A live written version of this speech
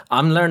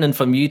I'm learning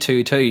from you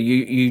two too.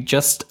 You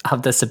just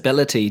have this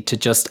ability to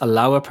just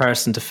allow a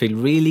person to feel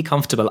really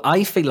comfortable.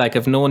 I feel like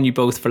I've known you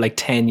both for like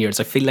 10 years.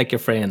 I feel like you're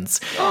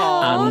friends.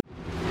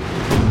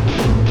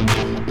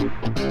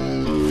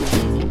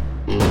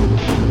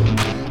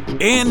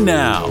 And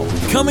now,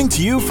 coming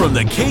to you from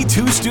the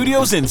K2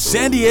 studios in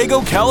San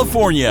Diego,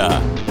 California,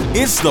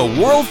 it's the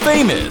world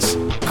famous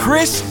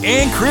Chris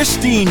and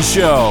Christine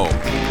Show.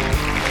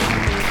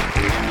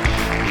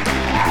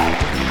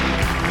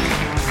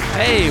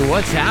 Hey,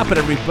 what's happening,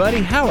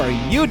 everybody? How are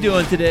you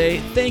doing today?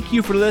 Thank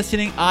you for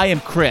listening. I am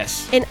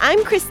Chris. And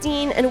I'm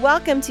Christine, and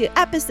welcome to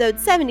episode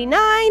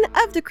 79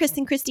 of the Chris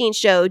and Christine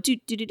Show.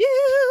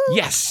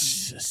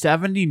 Yes,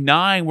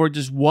 79. We're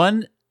just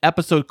one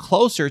episode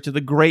closer to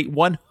the great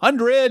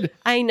 100.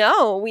 I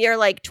know. We are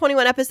like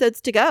 21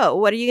 episodes to go.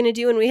 What are you going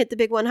to do when we hit the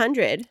big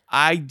 100?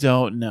 I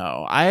don't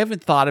know. I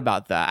haven't thought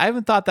about that. I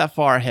haven't thought that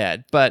far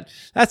ahead, but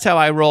that's how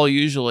I roll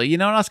usually. You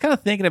know, and I was kind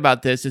of thinking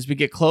about this as we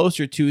get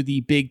closer to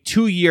the big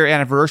 2-year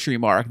anniversary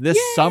mark this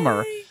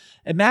summer.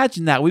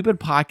 Imagine that. We've been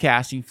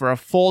podcasting for a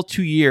full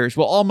 2 years.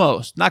 Well,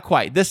 almost. Not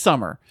quite. This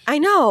summer. I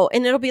know.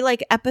 And it'll be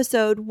like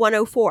episode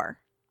 104.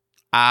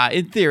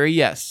 In theory,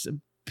 yes.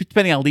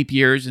 Depending on leap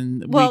years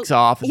and weeks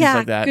off and things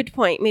like that. Yeah, good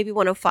point. Maybe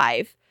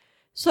 105.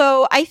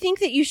 So I think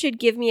that you should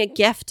give me a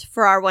gift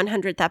for our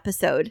 100th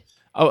episode.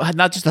 Oh,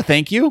 not just a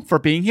thank you for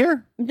being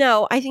here?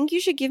 No, I think you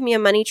should give me a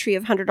money tree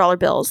of $100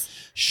 bills.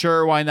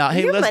 Sure, why not?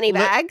 Hey, money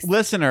bags.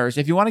 Listeners,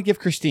 if you want to give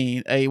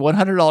Christine a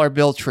 $100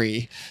 bill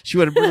tree, she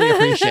would really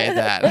appreciate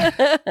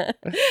that.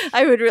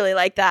 I would really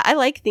like that. I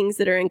like things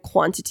that are in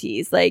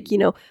quantities. Like, you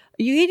know,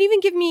 you could even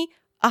give me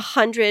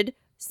 100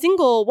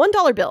 single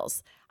 $1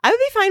 bills. I would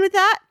be fine with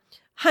that.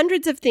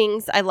 Hundreds of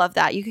things. I love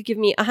that. You could give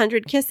me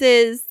 100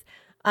 kisses,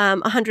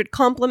 100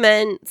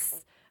 compliments.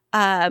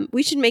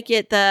 We should make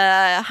it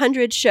the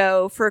 100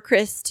 show for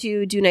Chris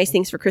to do nice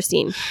things for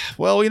Christine.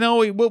 Well, you know,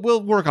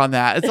 we'll work on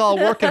that. It's all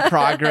work in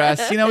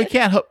progress. You know,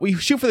 we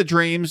shoot for the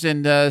dreams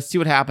and see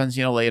what happens,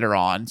 you know, later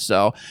on.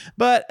 So,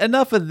 but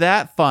enough of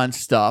that fun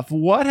stuff.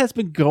 What has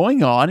been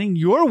going on in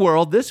your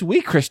world this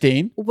week,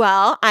 Christine?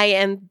 Well, I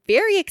am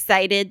very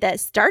excited that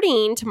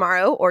starting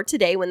tomorrow or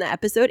today when the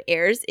episode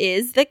airs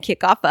is the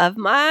kickoff of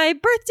my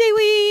birthday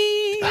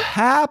week.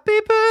 Happy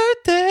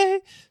birthday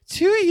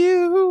to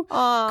you.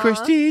 Aww.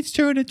 Christine's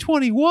turning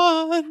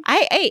 21.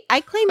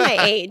 I claim my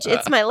age.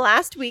 It's my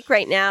last week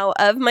right now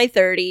of my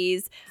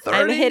 30s.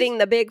 I'm hitting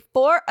the big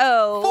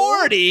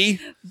 40.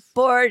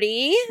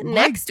 40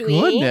 next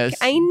week.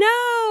 I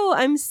know.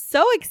 I'm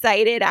so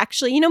excited,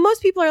 actually. You know,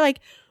 most people are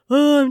like,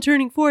 oh, I'm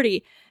turning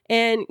 40.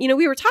 And, you know,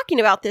 we were talking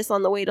about this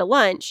on the way to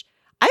lunch.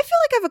 I feel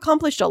like I've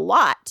accomplished a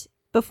lot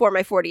before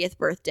my 40th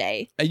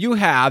birthday. You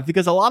have,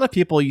 because a lot of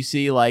people you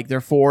see like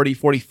they're 40,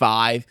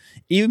 45,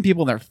 even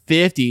people in their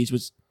 50s,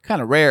 which is kind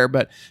of rare,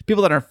 but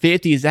people that are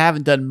 50s that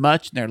haven't done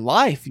much in their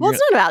life. Well,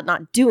 it's not about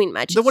not doing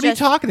much. Then what are you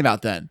talking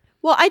about then?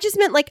 Well, I just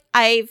meant like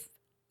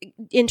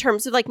in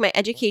terms of like my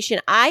education,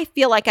 I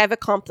feel like I've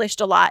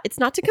accomplished a lot. It's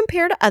not to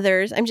compare to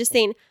others. I'm just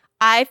saying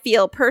I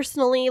feel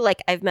personally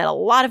like I've met a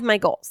lot of my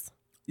goals.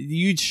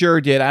 You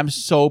sure did. I'm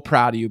so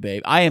proud of you,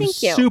 babe. I am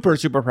super,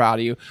 super proud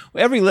of you.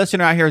 Every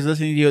listener out here is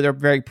listening to you. They're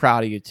very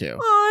proud of you, too.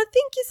 Aw,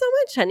 thank you so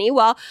much, honey.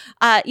 Well,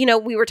 you know,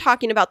 we were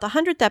talking about the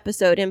 100th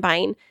episode and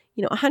buying,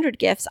 you know, 100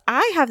 gifts.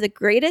 I have the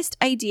greatest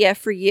idea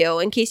for you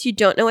in case you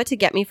don't know what to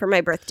get me for my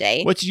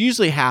birthday. Which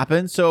usually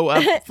happens. So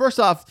first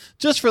off,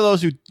 just for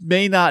those who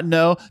may not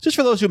know, just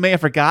for those who may have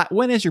forgot,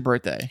 when is your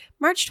birthday?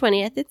 March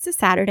 20th. It's a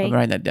Saturday. I'm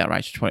writing that down,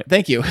 March 20th.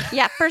 Thank you.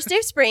 Yeah, first day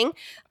of spring.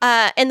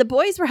 And the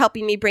boys were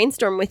helping me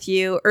brainstorm with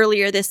you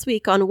earlier this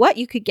week on what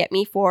you could get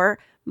me for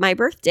my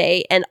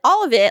birthday. And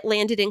all of it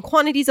landed in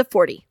quantities of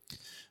 40.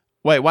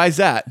 Wait, why is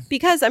that?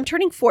 Because I'm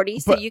turning 40.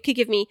 So you could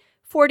give me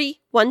 40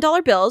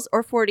 $1 bills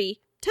or 40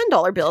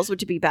 $10 bills,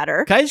 which would be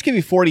better. Can I just give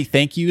you 40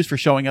 thank yous for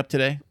showing up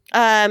today?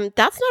 That's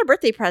not a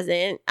birthday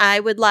present. I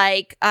would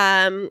like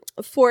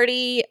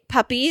 40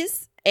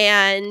 puppies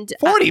and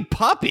 40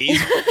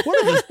 puppies?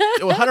 What are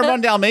this?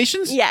 101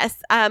 Dalmatians?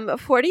 Yes,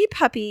 40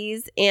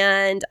 puppies,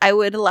 and I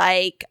would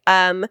like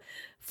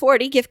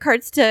 40 gift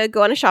cards to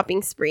go on a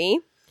shopping spree,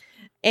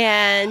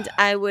 and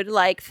I would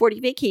like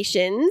 40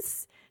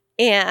 vacations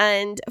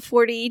and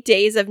 40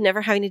 days of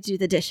never having to do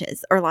the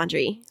dishes or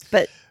laundry.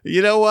 But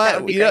you know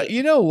what?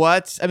 You know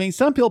what? I mean,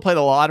 some people play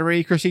the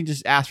lottery. Christine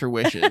just asks for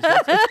wishes.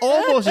 It's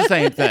almost the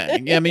same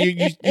thing. I mean,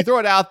 you throw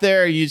it out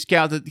there, you just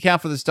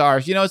count for the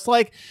stars. You know, it's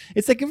like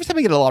every time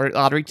I get a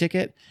lottery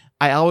ticket,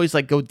 I always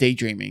like go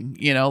daydreaming,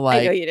 you know,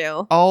 like I know you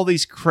do. All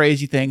these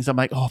crazy things. I'm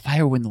like, oh, if I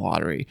ever win the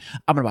lottery,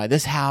 I'm going to buy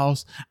this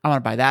house. I'm going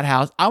to buy that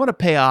house. I'm going to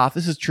pay off.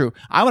 This is true.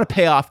 I'm going to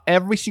pay off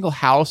every single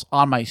house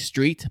on my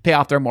street to pay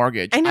off their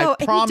mortgage. I know.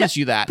 I promise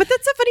you that. But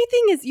that's the funny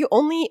thing is you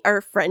only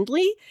are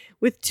friendly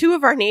with two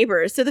of our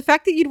neighbors. So the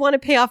fact that you'd want to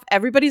pay off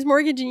everybody's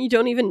mortgage and you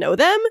don't even know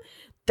them,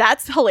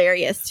 That's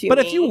hilarious to me. But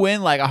if you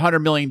win like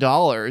 $100 million,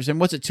 and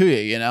what's it to you?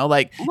 You know,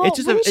 like it's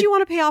just. Wouldn't you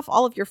want to pay off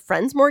all of your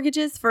friends'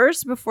 mortgages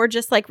first before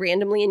just like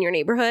randomly in your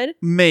neighborhood?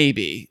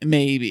 Maybe.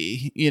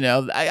 You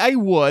know, I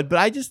would, but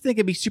I just think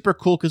it'd be super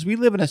cool because we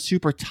live in a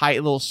super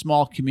tight little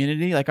small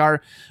community. Like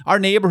our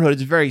neighborhood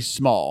is very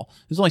small.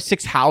 There's only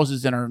 6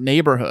 houses in our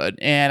neighborhood,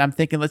 and I'm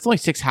thinking it's only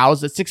 6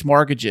 houses, 6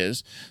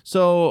 mortgages.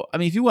 So I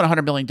mean, if you win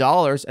 $100 million,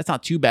 that's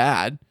not too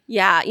bad.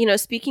 Yeah, you know,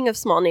 speaking of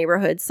small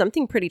neighborhoods,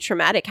 something pretty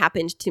traumatic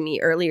happened to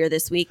me earlier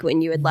this week when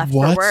you had left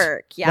for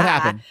work. Yeah. What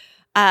happened?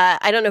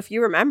 I don't know if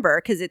you remember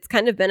because it's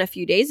kind of been a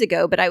few days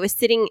ago, but I was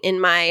sitting in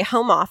my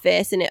home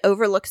office and it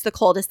overlooks the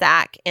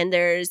cul-de-sac, and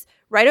there's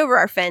right over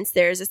our fence,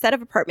 there's a set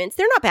of apartments.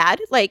 They're not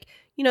bad. Like,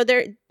 you know,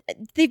 they've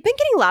been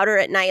getting louder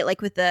at night,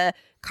 like with the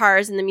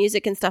cars and the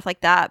music and stuff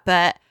like that.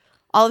 But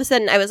all of a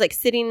sudden I was like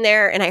sitting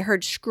there and I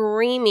heard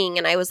screaming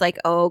and I was like,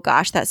 oh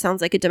gosh, that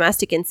sounds like a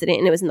domestic incident.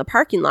 And it was in the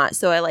parking lot.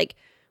 So I like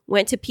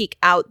went to peek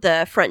out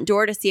the front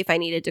door to see if I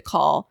needed to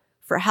call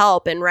for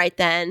help. And right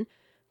then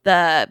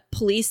the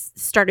police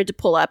started to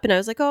pull up and I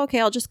was like, oh, okay,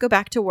 I'll just go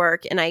back to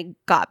work. And I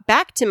got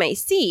back to my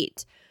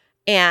seat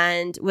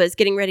and was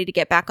getting ready to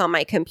get back on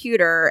my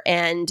computer.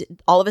 And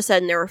all of a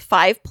sudden there were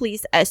 5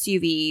 police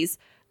SUVs,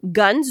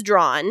 guns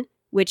drawn,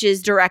 which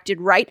is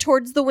directed right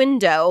towards the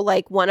window.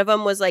 Like one of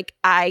them was like,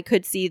 I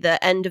could see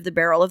the end of the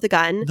barrel of the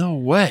gun. No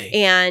way.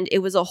 And it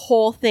was a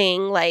whole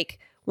thing. Like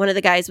one of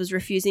the guys was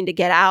refusing to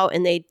get out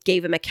and they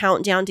gave him a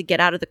countdown to get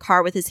out of the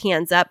car with his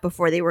hands up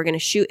before they were going to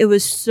shoot. It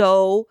was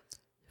so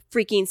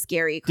freaking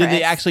scary, Chris. Did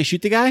they actually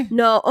shoot the guy?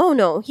 No. Oh,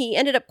 no. He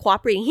ended up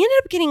cooperating. He ended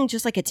up getting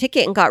just like a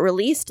ticket and got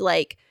released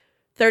like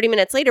 30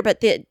 minutes later.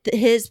 But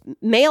his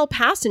male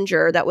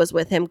passenger that was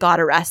with him got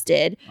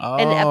arrested. Oh.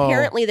 And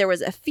apparently there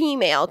was a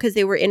female because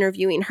they were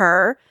interviewing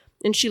her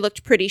and she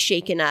looked pretty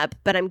shaken up.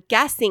 But I'm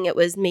guessing it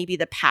was maybe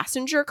the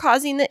passenger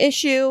causing the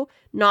issue,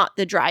 not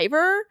the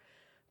driver.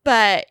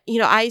 But, you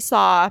know,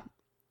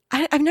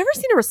 I've never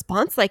seen a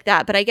response like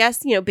that. But I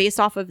guess, you know, based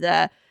off of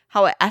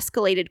how it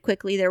escalated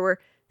quickly, there were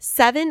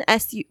 7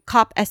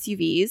 cop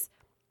SUVs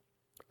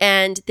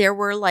and there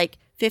were like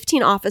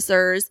 15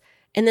 officers.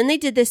 And then they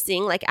did this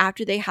thing like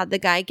after they had the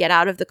guy get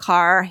out of the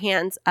car,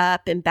 hands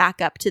up and back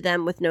up to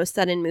them with no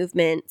sudden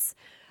movements.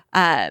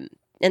 And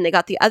they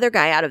got the other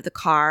guy out of the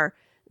car.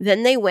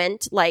 Then they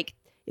went like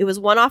it was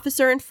one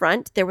officer in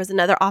front. There was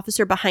another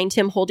officer behind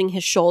him holding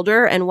his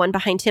shoulder and one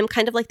behind him,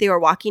 kind of like they were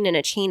walking in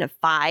a chain of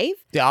 5.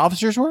 The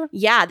officers were?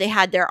 Yeah, they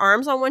had their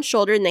arms on one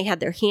shoulder and they had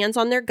their hands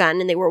on their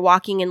gun and they were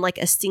walking in like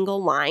a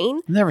single line.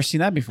 I've never seen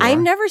that before. I've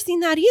never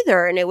seen that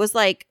either. And it was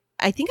like,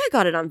 I think I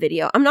got it on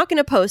video. I'm not going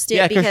to post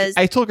it because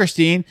I told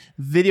Christine,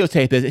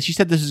 videotape this. She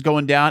said this is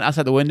going down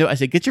outside the window. I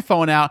said, get your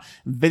phone out,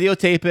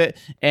 videotape it.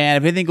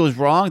 And if anything goes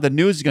wrong, the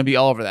news is going to be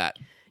all over that.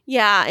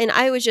 Yeah. And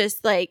I was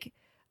just like,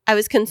 I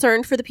was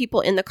concerned for the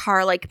people in the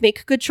car, like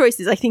make good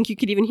choices. I think you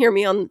could even hear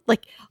me on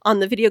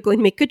the video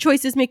going, make good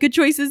choices, make good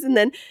choices. And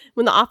then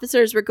when the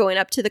officers were going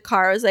up to the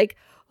car, I was like,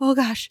 oh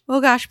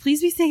gosh,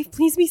 please be safe,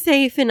 please be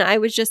safe. And I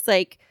was just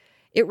like,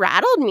 it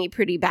rattled me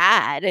pretty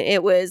bad.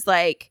 It was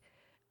like,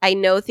 I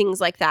know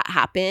things like that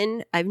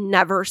happen. I've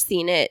never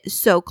seen it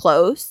so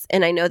close.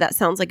 And I know that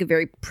sounds like a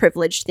very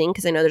privileged thing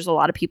because I know there's a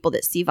lot of people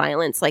that see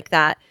violence like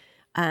that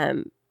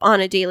on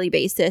a daily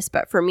basis.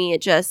 But for me,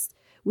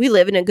 we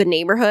live in a good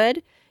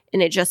neighborhood.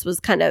 And it just was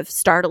kind of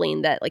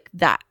startling that like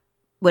that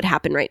would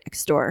happen right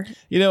next door.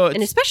 You know,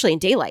 and especially in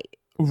daylight.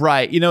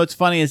 Right. You know, what's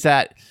funny is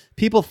that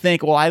people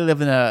think, well, I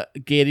live in a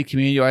gated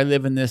community or I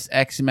live in this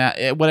X amount,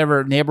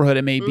 whatever neighborhood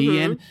it may be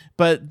in.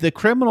 But the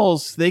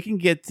criminals, they can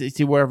get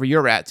to wherever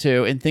you're at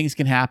too. And things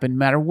can happen no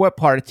matter what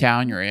part of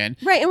town you're in.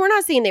 Right. And we're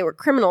not saying they were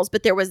criminals,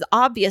 but there was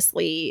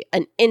obviously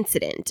an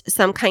incident,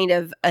 some kind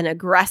of an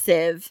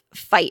aggressive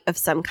fight of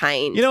some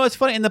kind. You know, it's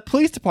funny. In the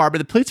police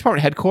department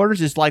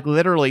headquarters is like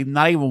literally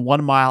not even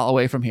 1 mile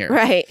away from here.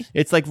 Right.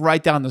 It's like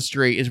right down the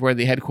street is where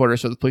the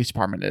headquarters of the police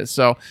department is.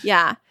 So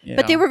yeah.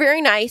 But they were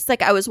very nice.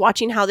 Like I was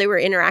watching how they were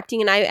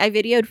interacting and I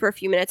videoed for a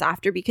few minutes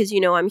after because, you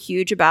know, I'm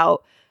huge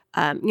about,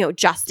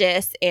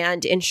 justice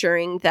and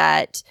ensuring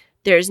that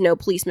there's no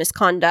police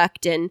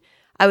misconduct. And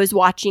I was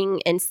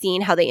watching and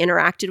seeing how they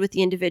interacted with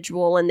the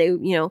individual and they,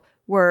 you know,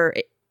 were,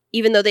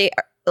 even though they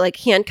like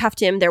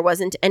handcuffed him, there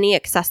wasn't any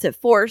excessive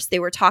force. They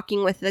were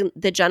talking with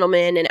the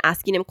gentleman and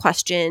asking him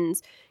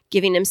questions,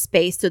 giving him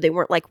space so they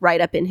weren't like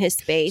right up in his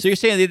space. So you're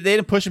saying they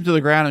didn't push him to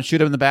the ground and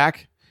shoot him in the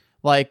back?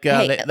 Like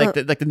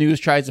the news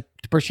tries to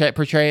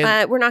portray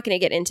it? We're not going to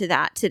get into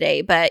that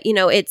today, but you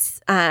know,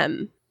 it's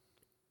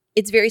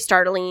very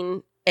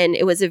startling and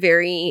it was a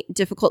very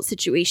difficult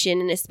situation.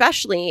 And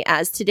especially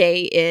as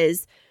today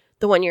is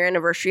the 1-year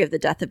anniversary of the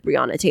death of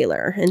Breonna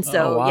Taylor. And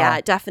so, yeah,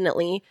 it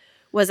definitely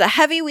was a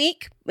heavy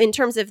week in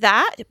terms of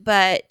that.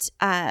 But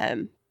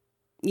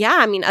yeah,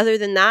 I mean, other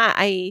than that,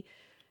 I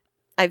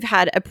I've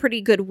had a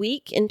pretty good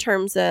week in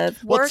terms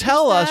of work. Well,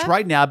 tell stuff. us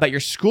right now about your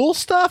school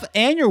stuff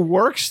and your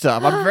work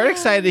stuff. I'm very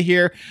excited to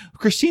hear.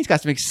 Christine's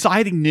got some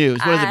exciting news.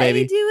 What is it,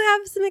 baby? I do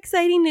have some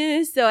exciting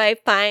news. So I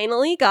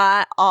finally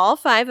got all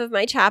 5 of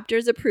my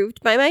chapters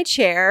approved by my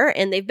chair,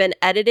 and they've been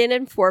edited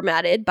and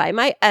formatted by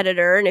my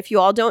editor. And if you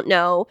all don't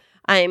know,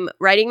 I'm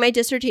writing my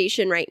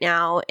dissertation right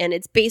now, and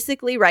it's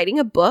basically writing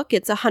a book.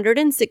 It's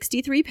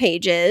 163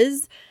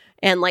 pages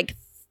and like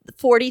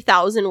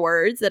 40,000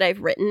 words that I've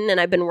written, and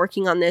I've been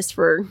working on this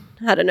for,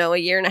 I don't know, a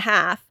year and a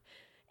half.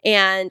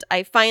 And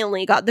I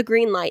finally got the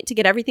green light to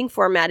get everything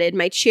formatted.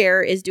 My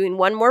chair is doing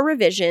one more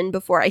revision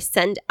before I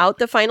send out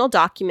the final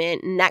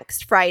document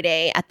next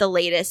Friday at the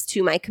latest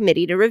to my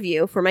committee to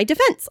review for my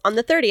defense on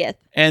the 30th.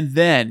 And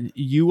then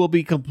you will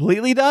be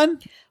completely done?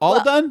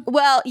 All done?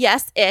 Well,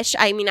 yes-ish.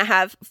 I mean, I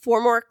have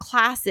 4 more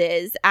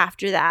classes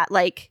after that.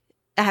 Like,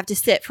 I have to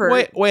sit for...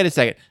 Wait a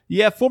second.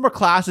 You have 4 more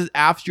classes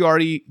after you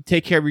already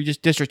take care of your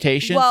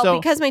dissertation? Well,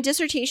 because my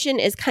dissertation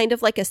is kind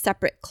of like a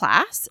separate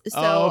class.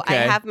 So I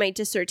have my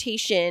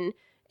dissertation,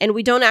 and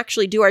we don't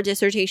actually do our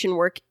dissertation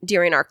work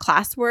during our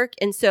classwork.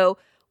 And so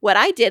what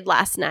I did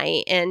last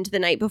night and the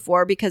night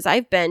before, because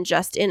I've been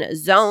just in a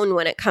zone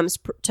when it comes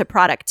to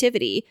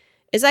productivity,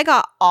 is I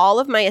got all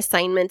of my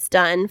assignments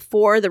done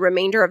for the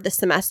remainder of the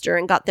semester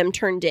and got them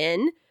turned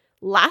in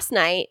last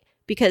night,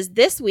 because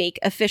this week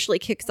officially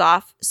kicks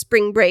off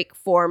spring break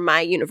for my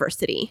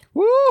university.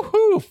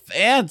 Woohoo!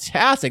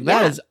 Fantastic.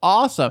 That is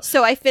awesome.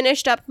 So I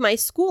finished up my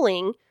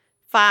schooling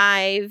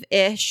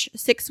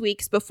 6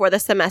 weeks before the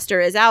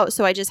semester is out.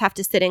 So I just have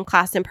to sit in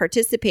class and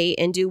participate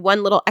and do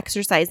one little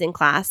exercise in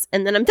class,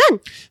 and then I'm done.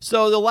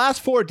 So the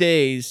last 4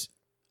 days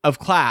of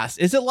class,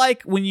 is it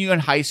like when you're in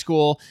high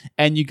school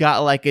and you got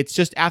like, it's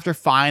just after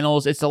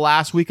finals, it's the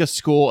last week of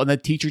school and the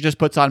teacher just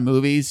puts on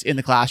movies in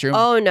the classroom?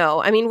 Oh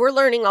no. I mean, we're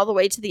learning all the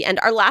way to the end.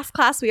 Our last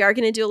class, we are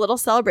going to do a little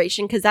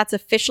celebration because that's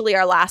officially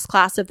our last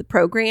class of the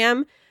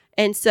program.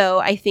 And so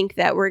I think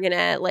that we're going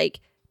to like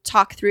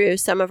talk through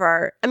some of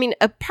our, I mean,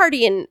 a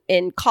party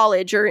in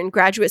college or in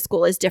graduate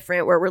school is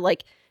different, where we're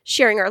like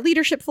sharing our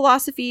leadership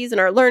philosophies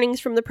and our learnings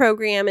from the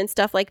program and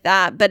stuff like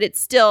that. But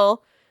it's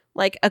still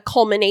like a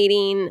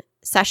culminating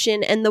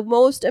session. And the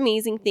most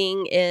amazing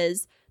thing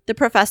is the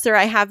professor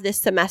I have this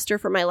semester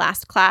for my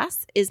last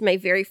class is my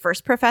very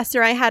first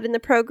professor I had in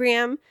the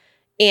program.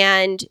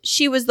 And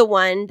she was the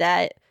one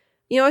that,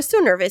 you know, I was so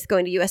nervous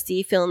going to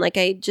USC, feeling like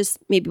I just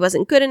maybe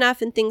wasn't good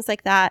enough and things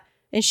like that.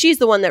 And she's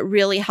the one that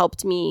really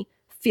helped me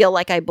feel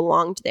like I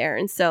belonged there.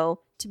 And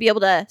so to be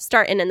able to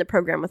start and end the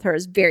program with her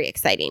is very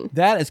exciting.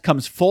 That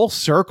comes full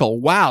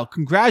circle. Wow.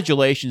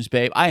 Congratulations,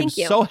 babe. I am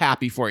so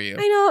happy for you.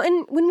 I know.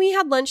 And when we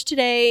had lunch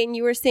today and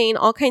you were saying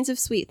all kinds of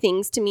sweet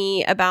things to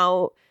me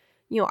about,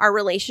 you know, our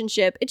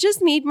relationship, it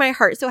just made my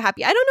heart so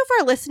happy. I don't know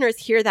if our listeners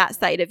hear that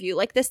side of you,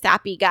 like the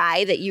sappy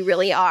guy that you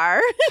really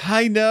are.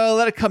 I know.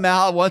 Let it come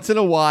out once in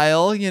a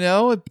while, you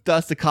know, it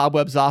dusts the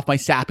cobwebs off my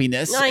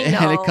sappiness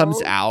and it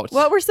comes out.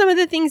 What were some of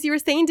the things you were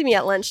saying to me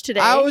at lunch today?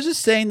 I was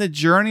just saying the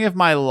journey of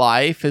my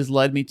life has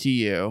led me to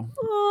you.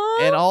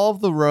 And all of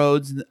the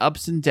roads and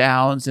ups and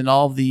downs and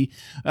all the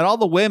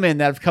women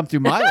that have come through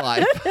my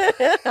life.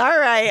 All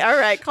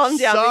right. Calm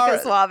down,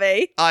 Mika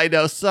Suave. I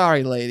know.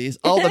 Sorry, ladies.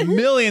 All the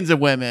millions of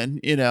women,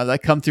 you know,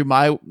 that come through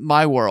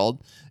my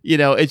world. You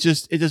know, it's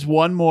just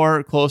one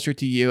more closer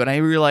to you. And I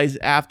realize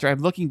after I'm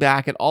looking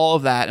back at all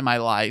of that in my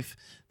life,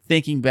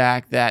 thinking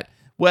back that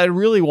what I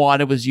really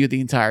wanted was you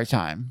the entire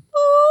time.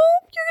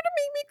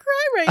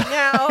 Right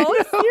now,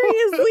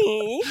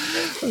 seriously.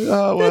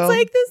 That's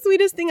like the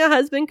sweetest thing a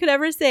husband could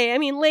ever say. I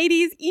mean,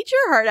 ladies, eat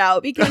your heart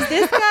out, because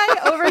this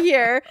guy over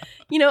here,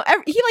 you know,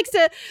 he likes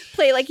to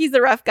play like he's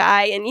the rough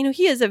guy, and you know,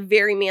 he is a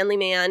very manly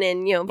man,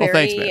 and you know,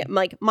 very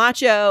like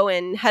macho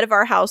and head of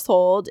our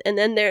household. And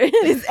then there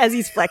is, as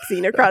he's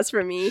flexing across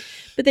from me,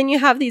 but then you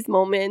have these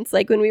moments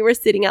like when we were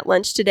sitting at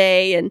lunch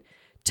today and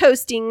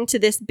toasting to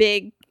this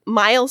big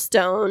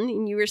milestone,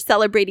 and you were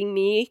celebrating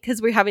me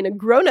because we're having a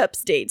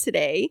grown-ups day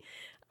today.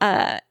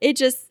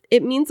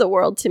 It means the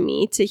world to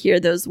me to hear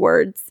those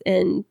words,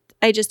 and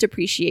I just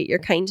appreciate your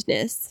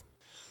kindness.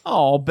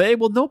 Oh,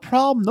 babe. Well, no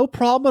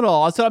problem at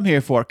all. That's what I'm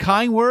here for.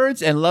 Kind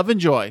words and love and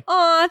joy.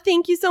 Aw,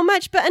 thank you so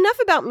much. But enough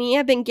about me.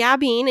 I've been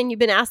gabbing, and you've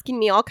been asking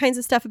me all kinds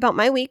of stuff about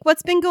my week.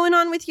 What's been going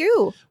on with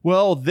you?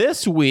 Well,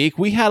 this week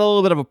we had a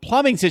little bit of a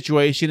plumbing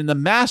situation in the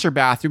master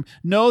bathroom.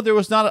 No, there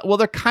was not. Well,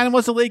 there kind of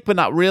was a leak, but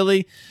not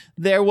really.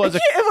 There was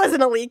It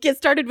wasn't a leak. It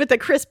started with a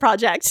Chris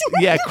project.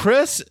 Yeah,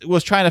 Chris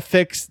was trying to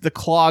fix the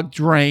clogged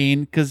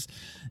drain because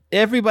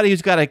everybody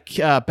who's got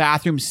a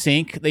bathroom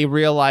sink, they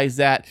realize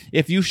that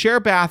if you share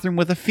a bathroom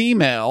with a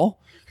female,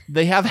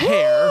 they have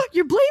hair.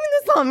 You're blaming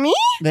this on me?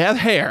 They have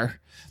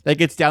hair that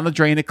gets down the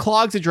drain. It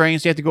clogs the drain,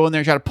 so you have to go in there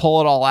and try to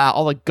pull it all out,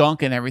 all the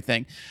gunk and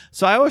everything.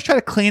 So I always try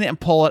to clean it and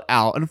pull it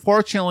out.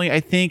 Unfortunately,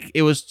 I think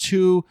it was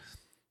too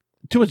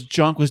much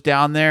junk was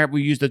down there.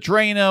 We used a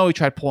Drano. We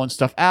tried pulling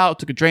stuff out,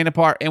 took a drain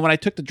apart. And when I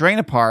took the drain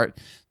apart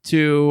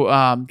to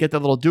get the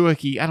little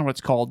doohickey, I don't know what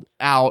it's called,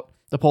 out,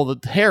 to pull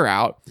the hair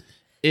out,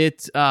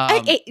 it...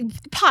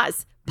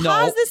 Pause.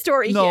 Pause the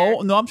story here.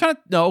 No, I'm trying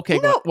to... No, okay,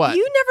 what?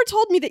 You never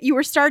told me that you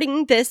were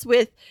starting this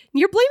with...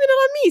 You're blaming it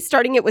on me,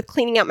 starting it with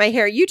cleaning out my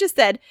hair. You just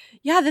said,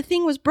 yeah, the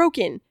thing was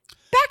broken.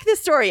 Back this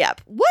story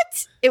up.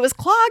 What? It was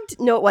clogged?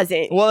 No, it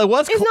wasn't. Well, it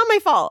was... It's not my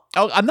fault.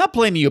 I'm not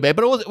blaming you, babe,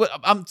 but what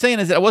I'm saying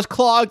is that it was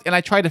clogged, and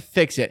I tried to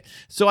fix it.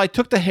 So I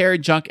took the hair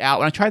junk out,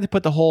 and I tried to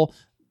put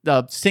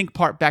the sink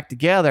part back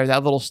together,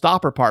 that little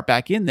stopper part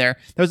back in there.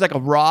 There's like a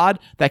rod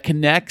that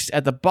connects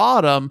at the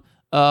bottom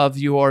of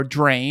your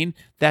drain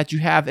that you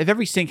have. If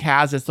every sink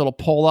has this little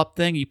pull up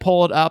thing, you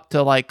pull it up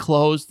to like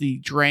close the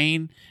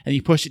drain and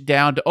you push it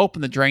down to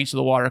open the drain so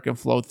the water can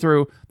flow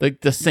through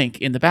the sink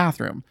in the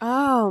bathroom.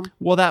 Oh.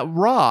 Well, that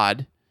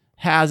rod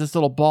has this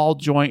little ball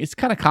joint. It's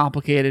kind of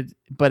complicated,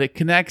 but it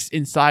connects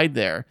inside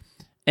there.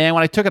 And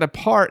when I took it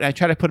apart and I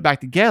tried to put it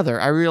back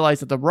together, I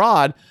realized that the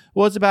rod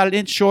was about an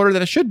inch shorter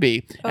than it should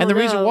be. And the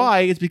reason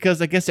why is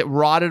because I guess it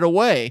rotted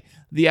away.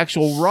 The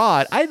actual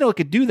rod, I didn't know it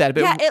could do that.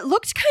 But yeah, it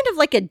looked kind of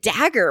like a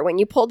dagger when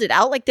you pulled it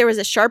out, like there was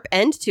a sharp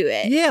end to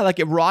it. Yeah, like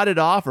it rotted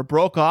off or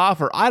broke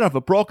off, or I don't know if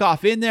it broke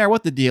off in there,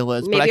 what the deal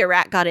is. Maybe a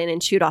rat got in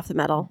and chewed off the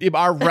metal.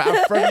 Our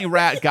friendly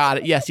rat got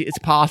it. Yes, it's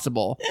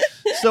possible.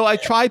 So I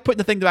tried putting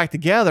the thing back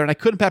together, and I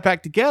couldn't put it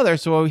back together,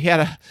 so we had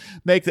to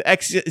make the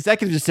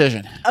executive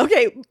decision.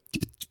 Okay,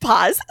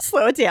 pause.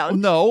 Slow it down.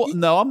 No,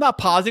 I'm not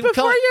pausing.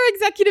 Before your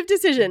executive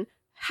decision,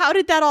 how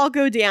did that all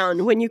go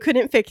down when you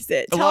couldn't fix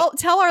it?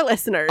 Tell our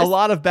listeners. A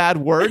lot of bad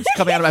words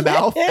coming out of my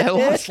mouth and a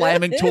lot of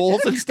slamming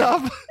tools and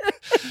stuff.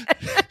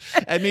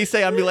 And me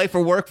saying I'm be late for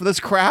work for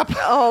this crap.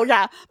 Oh,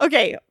 yeah.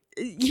 Okay.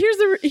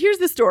 Here's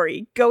the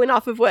story going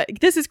off of what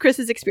this is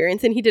Chris's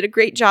experience, and he did a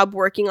great job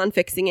working on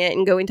fixing it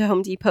and going to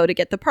Home Depot to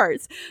get the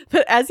parts.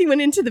 But as he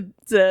went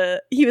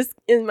into he was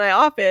in my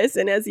office,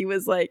 and as he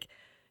was like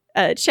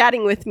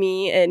chatting with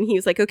me, and he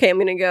was like, okay, I'm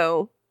going to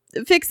go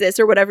fix this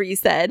or whatever you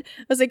said.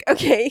 I was like,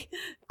 okay,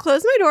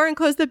 close my door and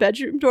close the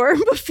bedroom door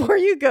before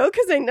you go,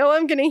 because I know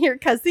I'm going to hear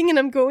cussing and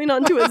I'm going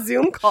onto a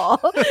Zoom call.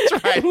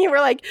 That's right. And you were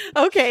like,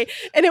 okay.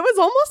 And it was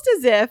almost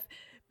as if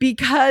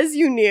because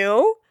you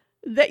knew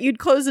that you'd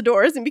close the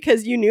doors and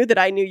because you knew that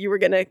I knew you were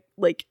going to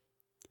like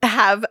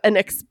have an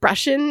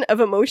expression of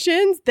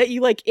emotions, that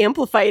you like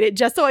amplified it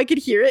just so I could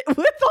hear it with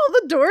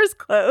all the doors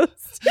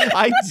closed.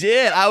 I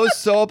did. I was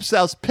so upset.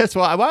 I was pissed.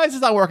 Why is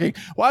this not working?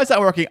 Why is that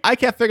working? I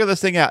can't figure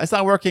this thing out. It's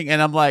not working. And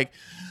I'm like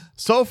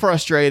so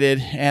frustrated.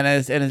 And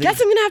guess I'm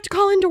going to have to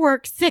call into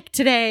work sick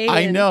today.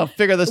 I know.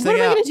 Figure this thing out.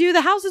 What am I going to do?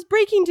 The house is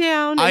breaking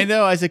down. I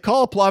know. I said,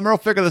 call a plumber. I'll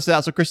figure this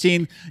out. So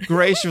Christine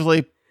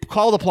graciously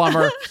called the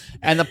plumber,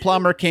 and the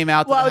plumber came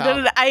out to the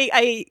house.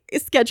 I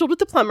scheduled with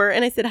the plumber,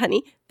 and I said,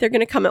 honey, they're going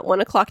to come at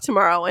 1:00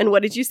 tomorrow. And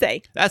what did you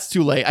say? That's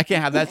too late. I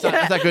can't have that.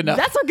 That's not good enough.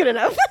 That's not good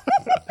enough.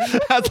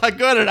 That's not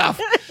good enough.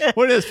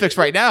 We need this fixed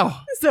right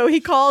now. So he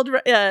called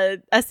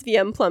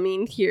SVM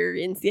Plumbing here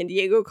in San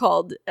Diego,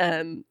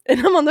 and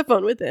I'm on the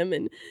phone with him.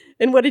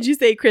 And what did you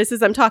say, Chris,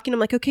 as I'm talking? I'm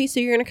like, okay, so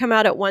you're going to come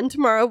out at 1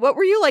 tomorrow. What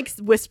were you like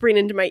whispering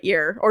into my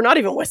ear? Or not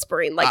even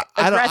whispering, like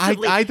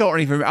aggressively? I don't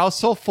even remember. I was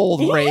so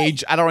full of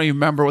rage. I don't even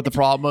remember what the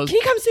problem was. Can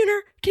you come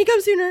sooner? Can you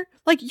come sooner?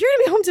 Like, you're going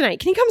to be home tonight.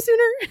 Can you come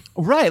sooner?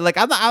 Right. Like,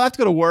 I'll have to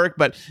go to work,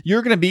 but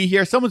you're going to be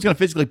here. Someone's going to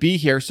physically be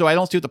here. So I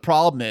don't see what the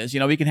problem is. You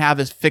know, we can have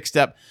this fixed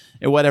up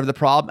and whatever the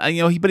problem. And,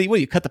 you know,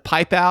 you cut the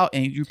pipe out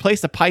and you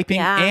replace the piping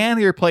and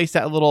you replace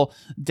that little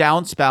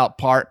downspout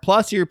part.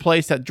 Plus you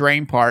replace that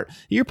drain part.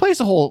 You replace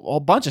a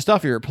whole bunch of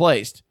stuff you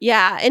replaced.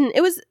 Yeah. And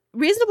it was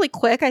reasonably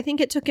quick. I think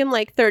it took him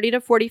like 30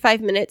 to 45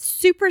 minutes.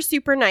 Super,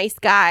 super nice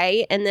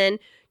guy. And then,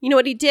 you know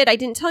what he did? I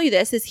didn't tell you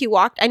this, is he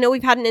walked. I know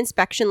we've had an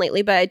inspection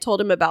lately, but I told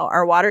him about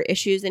our water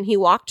issues and he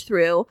walked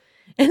through.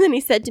 And then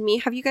he said to me,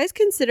 have you guys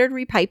considered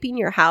repiping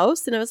your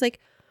house? And I was like,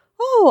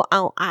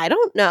 oh, I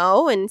don't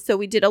know. And so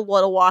we did a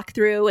little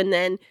walkthrough, and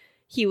then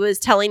he was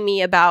telling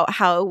me about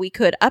how we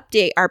could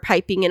update our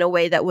piping in a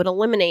way that would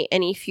eliminate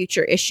any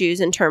future issues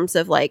in terms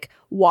of like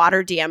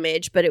water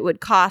damage, but it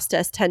would cost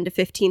us $10,000 to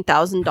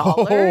 $15,000.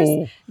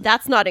 Oh.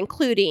 That's not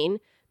including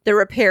the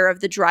repair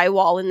of the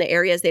drywall in the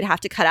areas they'd have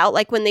to cut out.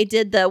 Like when they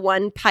did the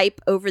one pipe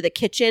over the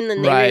kitchen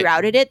and they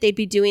rerouted it, they'd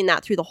be doing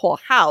that through the whole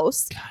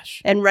house.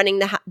 Gosh. And running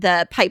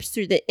the pipes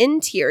through the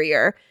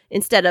interior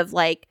instead of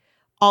like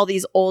all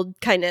these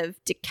old kind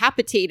of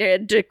decrepit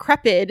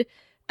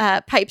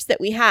pipes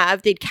that we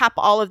have. They'd cap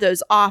all of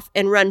those off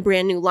and run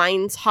brand new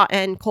lines, hot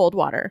and cold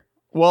water.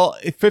 Well,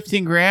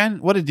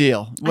 $15,000, what a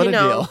deal. What a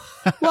deal.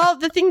 Well,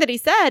 the thing that he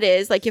said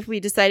is like if we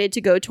decided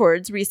to go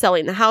towards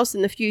reselling the house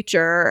in the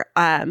future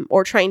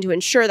or trying to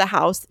insure the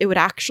house, it would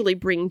actually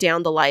bring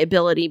down the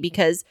liability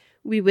because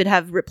we would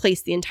have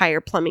replaced the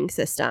entire plumbing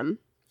system.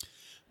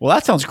 Well,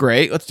 that sounds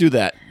great. Let's do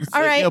that.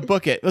 All right.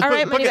 Book it.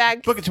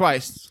 Book it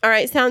twice. All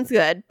right. Sounds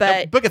good.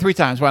 But book it 3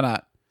 times. Why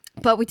not?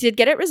 But we did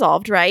get it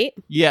resolved, right?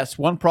 Yes.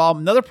 One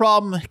problem. Another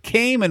problem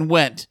came and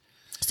went.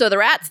 So the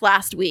rats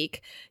last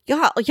week,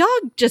 y'all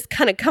just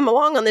kind of come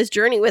along on this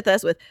journey with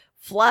us with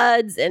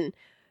floods and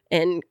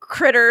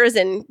critters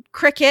and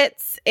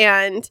crickets.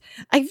 And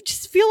I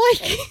just feel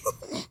like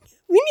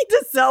we need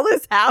to sell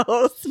this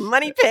house.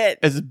 Money pit.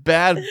 It's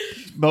bad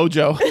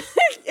mojo.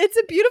 it's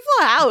a beautiful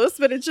house,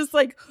 but it's just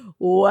like,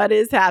 what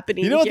is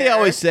happening? You know what here? they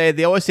always say?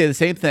 They always say the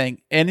same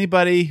thing.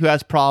 Anybody who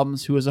has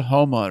problems who is a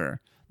homeowner,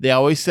 they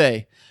always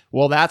say,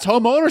 well, that's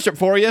home ownership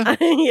for you.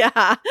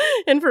 Yeah.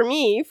 And for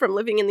me, from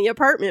living in the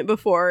apartment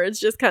before,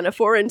 it's just kind of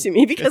foreign to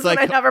me because when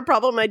I'd have a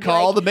problem, I'd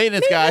call be like, the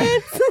maintenance guy.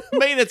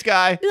 Maintenance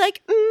guy. Be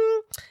like,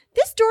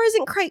 this door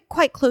isn't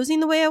quite closing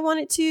the way I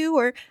want it to,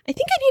 or I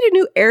think I need a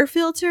new air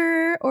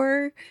filter,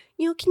 or,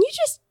 can you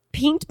just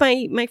paint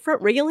my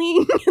front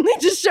railing? And they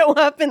just show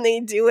up and they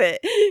do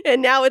it.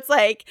 And now it's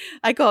like,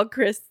 I call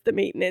Chris the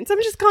maintenance.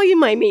 I'm just calling you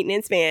my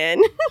maintenance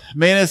man.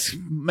 Maintenance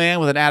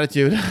man with an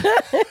attitude.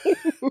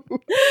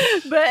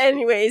 But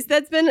anyways,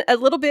 that's been a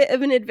little bit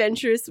of an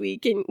adventurous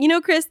week. And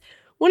Chris,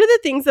 one of the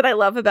things that I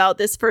love about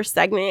this first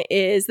segment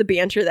is the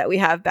banter that we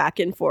have back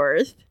and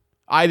forth.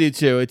 I do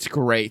too. It's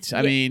great.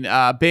 I mean,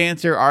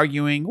 banter,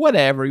 arguing,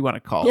 whatever you want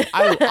to call it.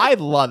 I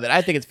love it.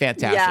 I think it's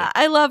fantastic. Yeah,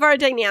 I love our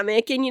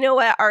dynamic. And you know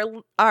what?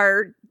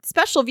 Our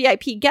special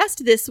VIP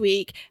guest this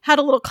week had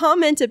a little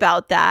comment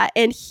about that.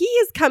 And he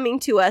is coming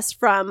to us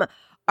from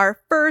our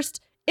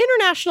first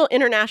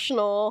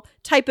international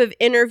type of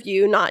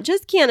interview, not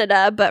just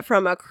Canada, but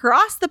from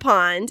across the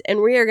pond.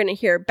 And we are going to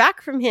hear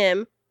back from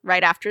him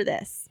right after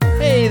this.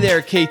 Hey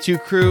there,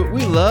 K2 crew.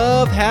 We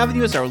love having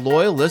you as our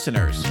loyal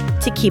listeners.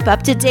 To keep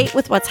up to date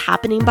with what's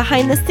happening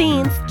behind the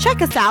scenes,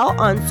 check us out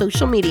on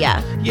social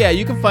media. Yeah,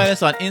 you can find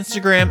us on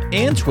Instagram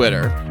and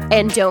Twitter.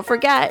 And don't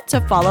forget to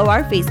follow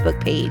our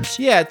Facebook page.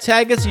 Yeah,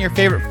 tag us in your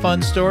favorite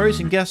fun stories,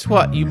 and guess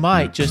what? You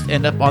might just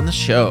end up on the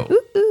show.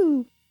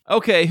 Ooh.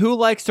 Okay, who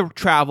likes to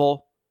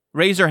travel?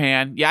 Raise your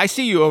hand. Yeah, I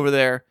see you over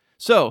there.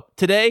 So,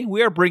 today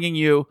we are bringing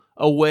you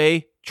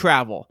Away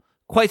Travel.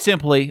 Quite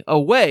simply,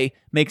 Away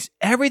makes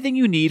everything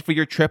you need for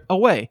your trip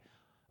away.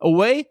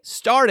 Away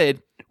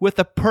started with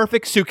the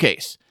perfect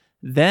suitcase.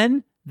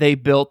 Then they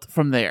built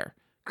from there,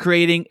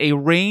 creating a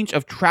range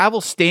of travel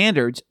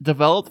standards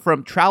developed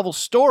from travel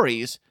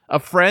stories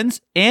of friends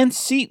and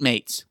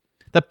seatmates.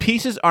 The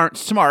pieces aren't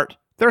smart,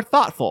 they're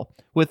thoughtful,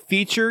 with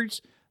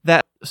features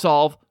that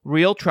solve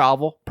real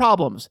travel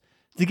problems.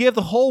 To give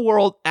the whole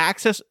world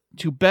access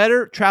to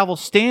better travel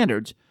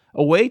standards,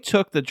 Away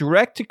took the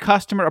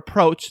direct-to-customer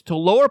approach to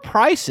lower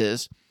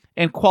prices,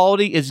 and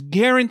quality is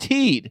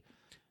guaranteed.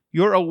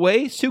 Your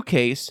Away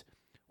suitcase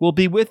will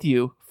be with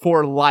you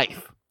for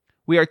life.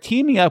 We are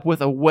teaming up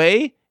with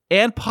Away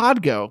and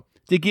Podgo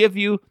to give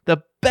you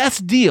the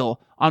best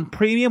deal on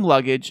premium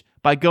luggage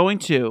by going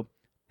to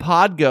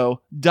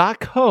podgo.co/away.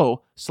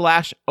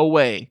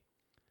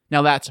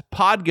 Now that's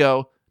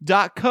podgo.co/away.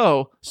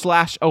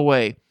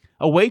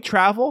 Away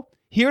Travel,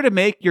 here to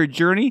make your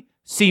journey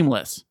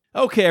seamless.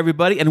 Okay,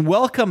 everybody, and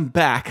welcome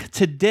back.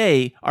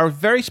 Today, our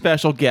very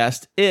special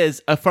guest is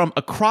from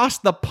across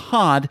the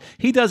pond.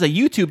 He does a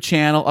YouTube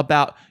channel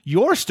about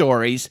your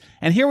stories,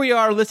 and here we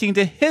are listening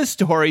to his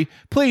story.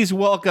 Please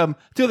welcome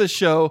to the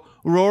show,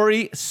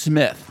 Rory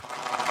Smith.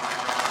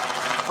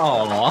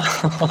 Oh,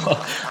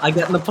 I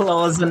get an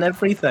applause and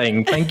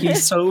everything. Thank you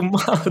so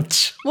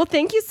much. Well,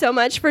 thank you so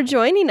much for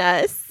joining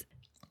us.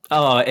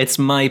 Oh, it's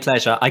my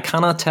pleasure. I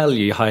cannot tell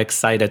you how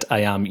excited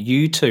I am.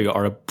 You two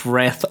are a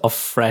breath of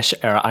fresh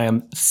air. I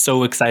am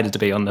so excited to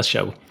be on this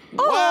show.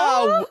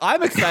 Wow,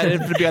 I'm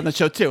excited to be on the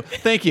show too.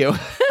 Thank you.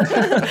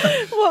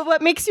 Well,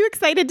 what makes you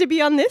excited to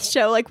be on this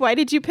show? Like, why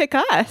did you pick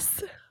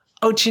us?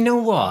 Oh, do you know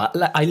what?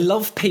 I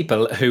love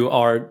people who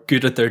are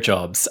good at their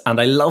jobs,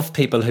 and I love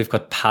people who've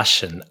got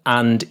passion.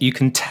 And you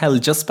can tell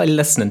just by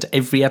listening to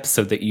every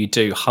episode that you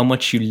do how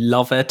much you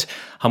love it,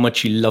 how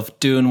much you love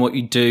doing what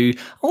you do,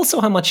 also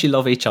how much you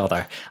love each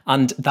other.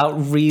 And that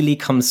really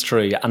comes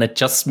through, and it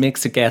just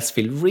makes a guest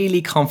feel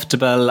really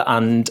comfortable.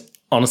 And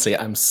honestly,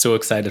 I'm so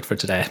excited for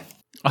today.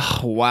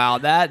 Oh, wow.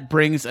 That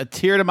brings a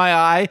tear to my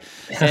eye.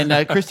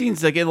 And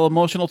Christine's getting a little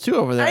emotional too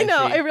over there. I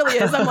know, it really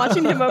is. I'm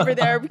watching him over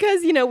there because,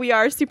 we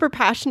are super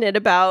passionate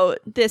about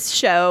this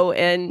show,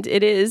 and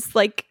it is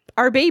like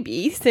our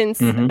baby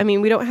since,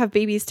 we don't have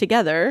babies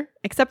together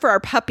except for our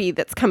puppy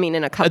that's coming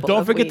in a couple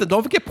don't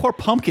forget poor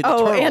Pumpkin.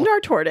 Oh, and our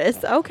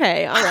tortoise.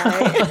 Okay. All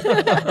right.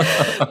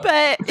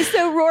 But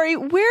so Rory,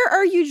 where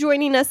are you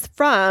joining us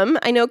from?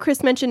 I know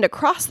Chris mentioned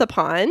across the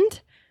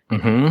pond.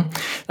 Mm-hmm.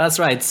 That's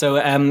right. So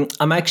I'm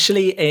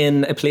actually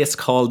in a place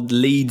called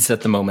Leeds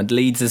at the moment.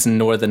 Leeds is in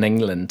Northern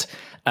England.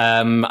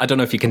 I don't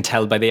know if you can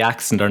tell by the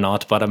accent or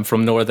not, but I'm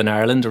from Northern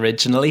Ireland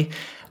originally.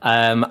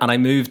 And I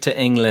moved to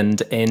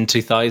England in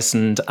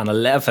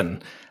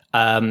 2011.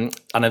 And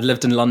I've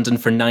lived in London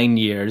for 9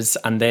 years.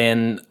 And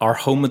then our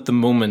home at the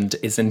moment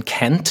is in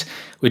Kent,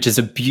 which is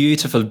a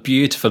beautiful,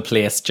 beautiful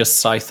place just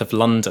south of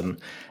London.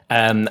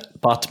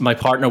 But my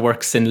partner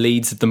works in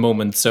Leeds at the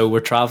moment, so we're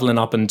traveling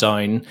up and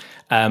down,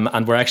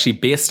 and we're actually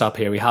based up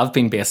here. We have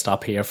been based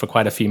up here for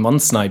quite a few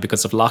months now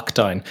because of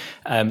lockdown.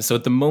 So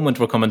at the moment,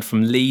 we're coming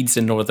from Leeds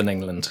in Northern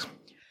England.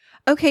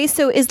 Okay,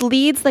 so is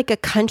Leeds like a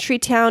country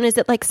town? Is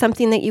it like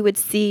something that you would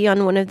see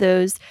on one of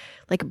those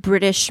like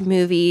British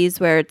movies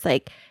where it's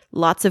like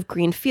lots of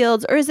green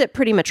fields, or is it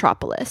pretty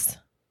metropolis?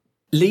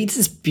 Leeds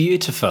is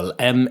beautiful.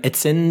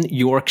 It's in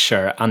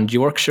Yorkshire, and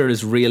Yorkshire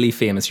is really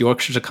famous.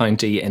 Yorkshire's a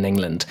county in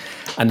England,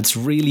 and it's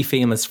really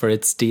famous for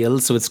its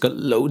dales. So it's got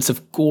loads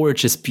of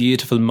gorgeous,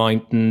 beautiful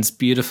mountains,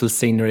 beautiful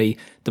scenery,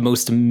 the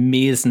most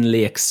amazing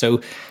lakes.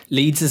 So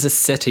Leeds is a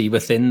city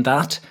within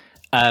that.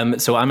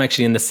 So I'm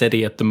actually in the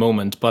city at the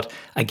moment, but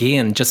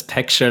again, just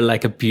picture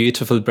like a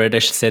beautiful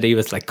British city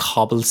with like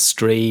cobble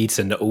streets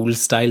and old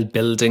style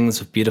buildings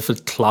with beautiful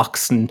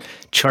clocks and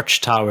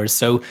church towers.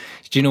 So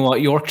do you know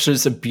what?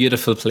 Yorkshire's a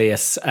beautiful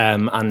place.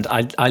 And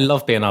I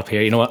love being up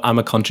here. You know what? I'm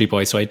a country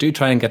boy, so I do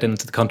try and get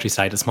into the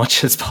countryside as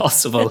much as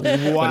possible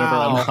whenever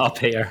I'm up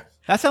here.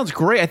 That sounds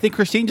great. I think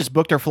Christine just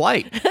booked her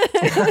flight.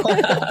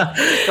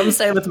 Come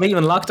stay with me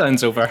when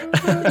lockdown's over.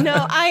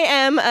 No, I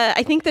am.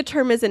 I think the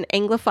term is an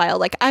Anglophile.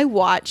 Like, I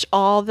watch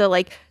all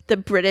the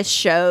British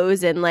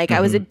shows, and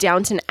I was a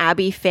Downton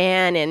Abbey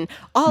fan, and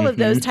all of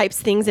those types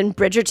of things. And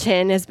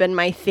Bridgerton has been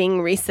my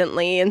thing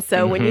recently. And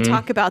so when you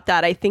talk about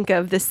that, I think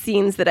of the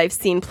scenes that I've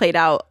seen played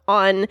out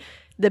on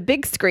the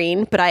big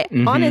screen. But I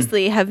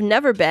honestly have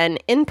never been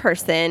in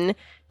person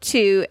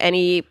to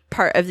any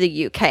part of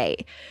the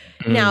UK.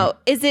 Now,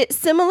 is it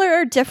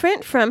similar or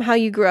different from how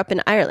you grew up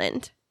in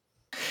Ireland?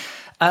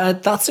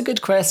 That's a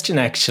good question,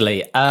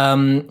 actually.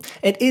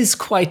 It is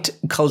quite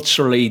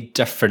culturally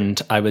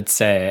different, I would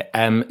say.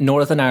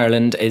 Northern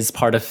Ireland is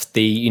part of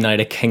the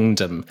United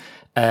Kingdom,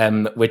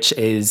 which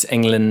is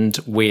England,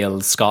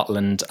 Wales,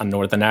 Scotland, and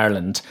Northern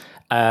Ireland.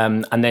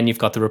 And then you've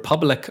got the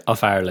Republic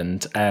of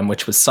Ireland,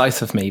 which was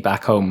south of me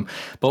back home.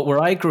 But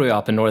where I grew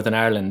up in Northern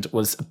Ireland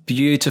was a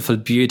beautiful,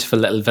 beautiful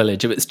little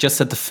village. It was just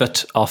at the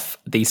foot of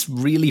these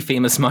really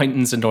famous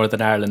mountains in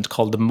Northern Ireland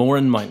called the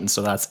Mourne Mountains.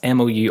 So that's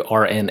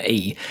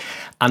Mourne.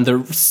 And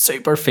they're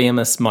super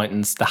famous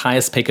mountains. The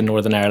highest peak in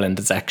Northern Ireland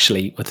is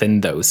actually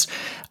within those.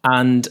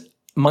 And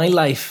my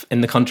life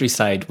in the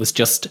countryside was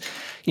just,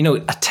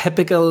 a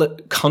typical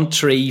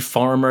country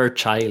farmer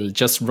child,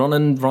 just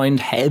running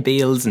around hay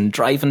bales and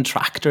driving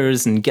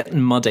tractors and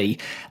getting muddy.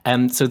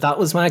 So that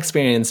was my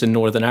experience in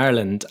Northern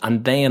Ireland.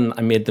 And then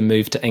I made the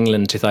move to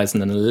England in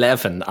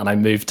 2011, and I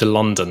moved to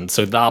London.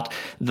 So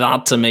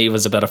that to me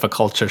was a bit of a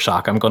culture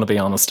shock. I'm going to be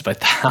honest about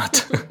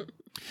that.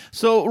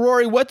 So,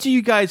 Rory, what do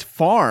you guys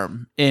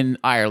farm in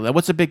Ireland?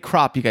 What's a big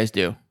crop you guys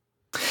do?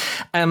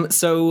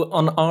 So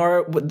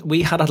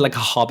we had a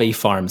hobby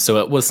farm, so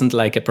it wasn't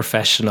like a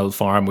professional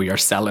farm where you're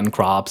selling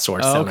crops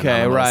or selling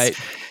animals. Right.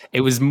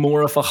 It was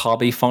more of a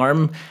hobby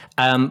farm,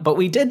 but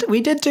we did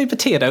do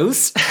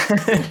potatoes.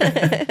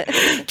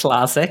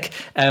 Classic.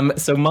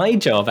 So my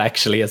job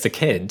actually as a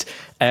kid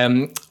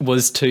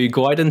was to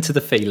go out into the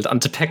field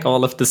and to pick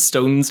all of the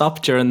stones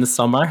up during the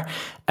summer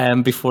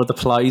before the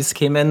ploughs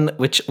came in,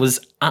 which was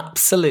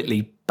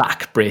absolutely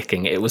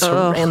backbreaking. It was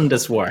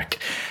horrendous work.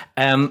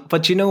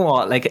 But you know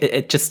what?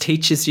 It just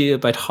teaches you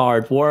about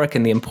hard work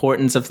and the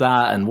importance of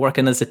that, and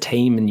working as a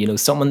team. And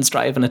someone's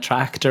driving a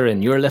tractor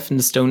and you're lifting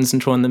the stones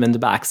and throwing them in the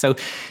back. So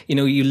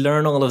you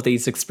learn all of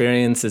these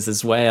experiences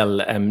as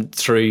well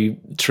through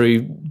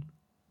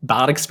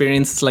bad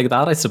experiences like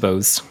that, I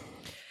suppose.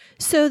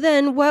 So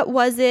then what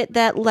was it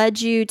that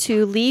led you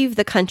to leave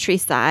the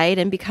countryside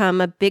and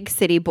become a big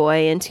city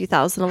boy in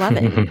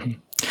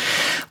 2011?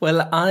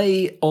 Well,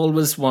 I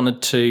always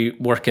wanted to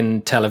work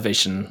in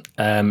television.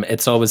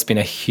 It's always been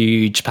a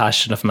huge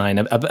passion of mine,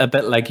 a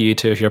bit like you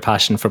two, your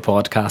passion for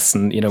podcasts.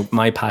 And,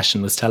 my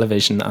passion was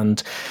television.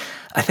 And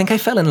I think I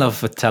fell in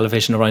love with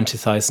television around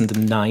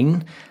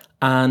 2009.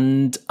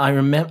 And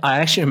I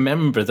actually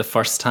remember the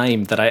first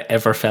time that I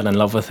ever fell in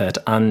love with it.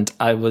 And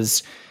I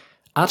was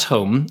at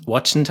home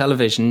watching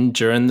television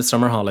during the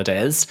summer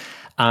holidays,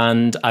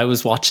 and I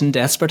was watching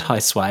Desperate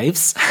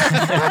Housewives.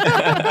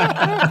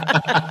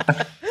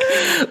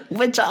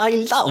 Which I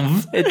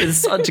love. It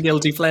is such a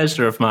guilty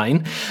pleasure of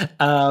mine.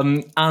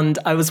 And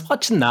I was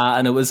watching that,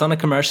 and it was on a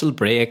commercial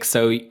break.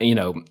 So,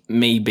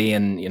 me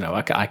being,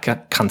 I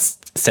can't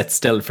sit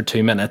still for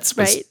 2 minutes,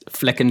 was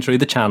flicking through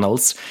the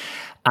channels.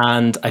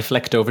 And I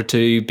flicked over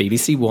to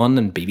BBC One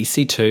and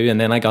BBC Two, and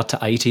then I got to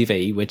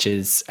ITV, which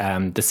is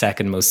the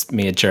second most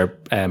major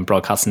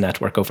broadcasting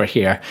network over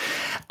here.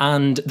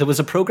 And there was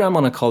a program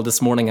on it called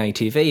This Morning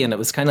ITV, and it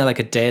was kind of like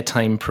a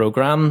daytime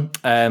program,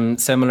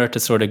 similar to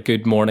sort of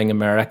Good Morning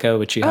America,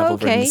 which you have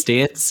over in the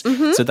States.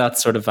 So that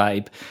sort of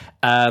vibe.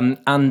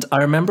 And I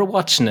remember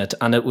watching it,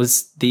 and it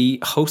was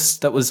the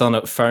host that was on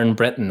it, Fern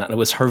Britton, and it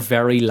was her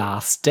very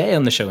last day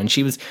on the show, and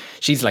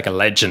she's like a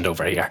legend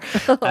over here.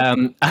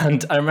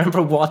 And I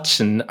remember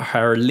watching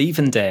her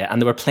leaving day,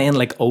 and they were playing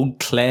like old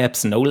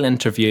clips and old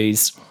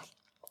interviews,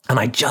 and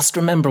I just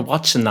remember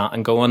watching that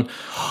and going,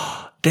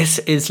 this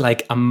is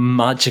like a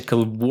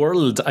magical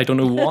world. I don't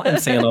know what I'm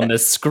seeing on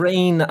this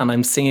screen. And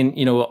I'm seeing,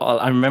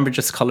 I remember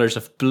just colours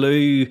of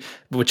blue,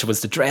 which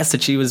was the dress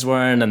that she was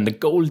wearing, and the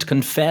gold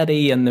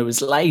confetti, and there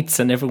was lights,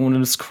 and everyone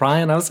was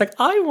crying. I was like,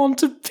 I want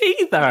to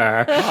be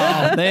there.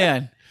 Oh,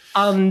 man.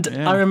 And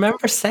I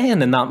remember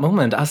saying in that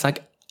moment, I was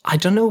like, I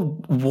don't know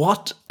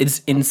what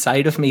is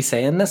inside of me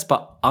saying this,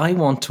 but I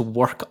want to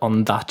work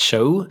on that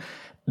show.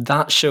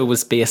 that show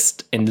was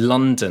based in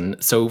London.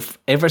 So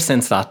ever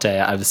since that day,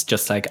 I was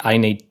just like, I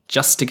need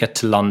just to get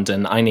to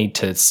London. I need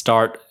to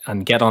start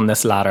and get on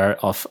this ladder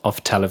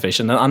of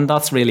television. And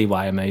that's really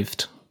why I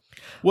moved.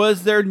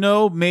 Was there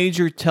no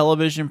major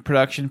television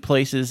production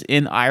places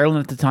in Ireland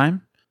at the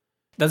time?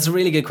 That's a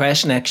really good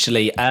question,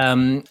 actually.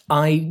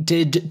 I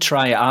did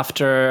try,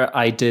 after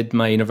I did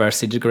my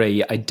university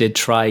degree, I did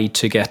try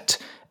to get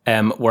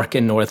work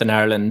in Northern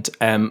Ireland,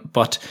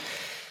 but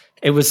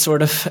it was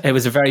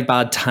a very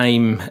bad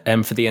time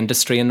for the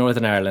industry in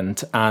Northern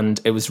Ireland, and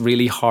it was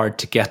really hard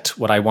to get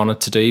what I wanted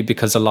to do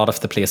because a lot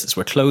of the places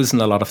were closing,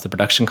 a lot of the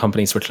production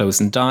companies were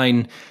closing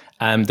down.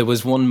 There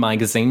was one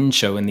magazine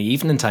show in the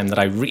evening time that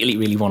I really,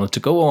 really wanted to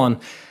go on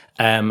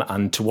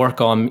and to work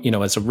on,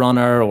 as a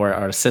runner or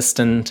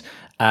assistant.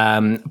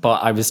 But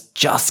I was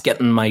just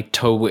getting my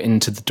toe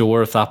into the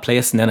door of that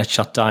place, and then it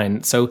shut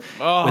down. So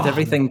with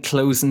everything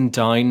closing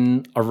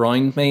down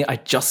around me, I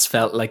just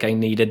felt like I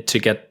needed to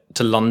get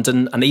to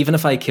London. And even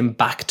if I came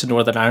back to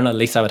Northern Ireland, at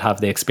least I would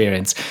have the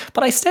experience.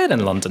 But I stayed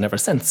in London ever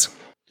since.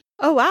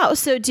 Oh, wow.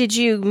 So did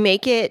you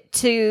make it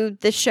to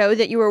the show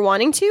that you were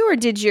wanting to, or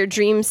did your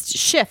dreams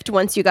shift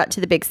once you got to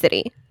the big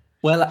city?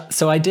 Well,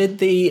 so I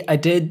did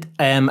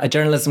a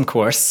journalism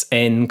course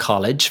in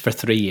college for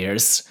 3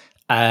 years.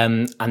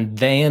 And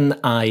then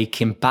I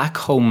came back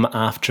home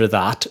after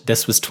that.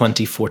 This was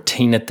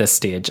 2014 at this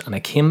stage. And I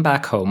came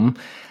back home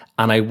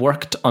and I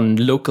worked on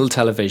local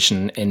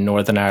television in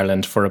Northern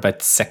Ireland for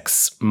about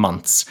 6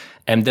 months.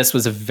 And this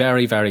was a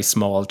very, very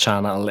small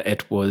channel.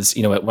 It was,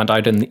 it went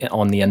out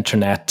on the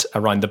internet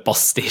around the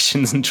bus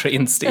stations and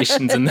train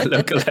stations in the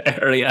local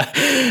area.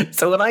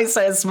 So when I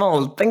say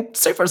small, think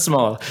super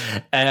small.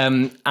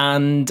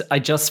 And I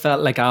just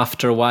felt like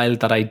after a while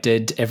that I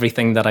did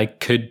everything that I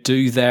could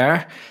do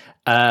there.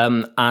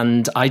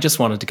 And I just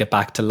wanted to get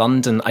back to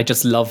London. I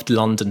just loved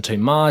London too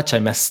much. I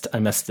missed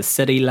the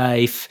city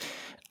life.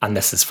 And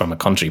this is from a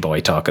country boy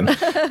talking.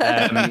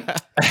 And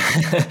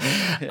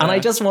I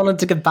just wanted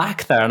to get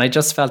back there. And I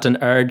just felt an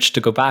urge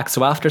to go back.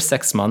 So after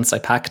 6 months, I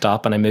packed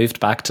up and I moved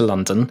back to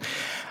London.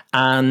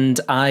 And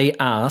I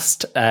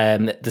asked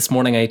This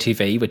Morning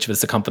ATV, which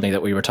was the company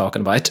that we were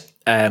talking about,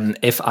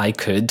 if I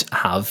could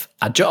have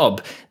a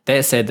job.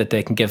 They said that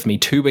they can give me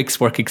 2 weeks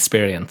work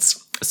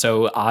experience.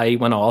 So I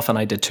went off and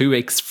I did 2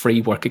 weeks free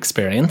work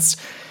experience.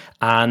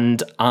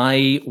 And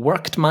I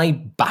worked my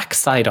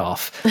backside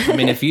off. I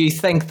mean, if you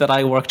think that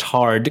I worked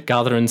hard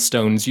gathering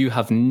stones, you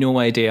have no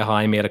idea how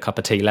I made a cup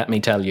of tea, let me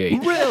tell you.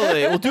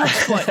 Really?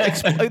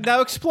 Well,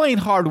 now explain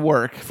hard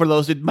work for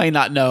those that may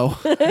not know.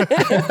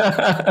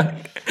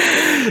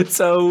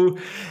 So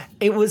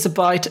it was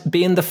about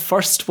being the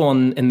first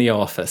one in the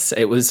office.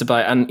 It was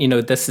about, and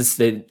this is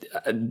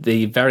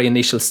the very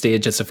initial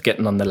stages of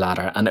getting on the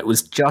ladder. And it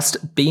was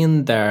just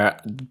being there,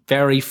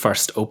 very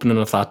first opening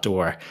of that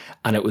door.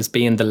 And it was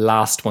being the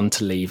last one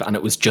to leave. And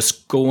it was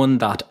just going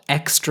that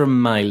extra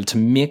mile to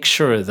make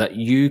sure that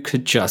you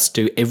could just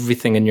do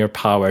everything in your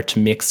power to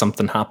make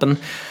something happen.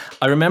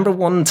 I remember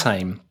one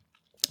time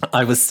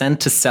I was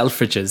sent to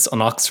Selfridges on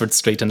Oxford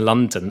Street in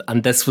London.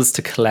 And this was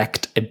to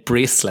collect a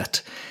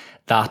bracelet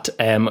that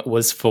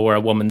was for a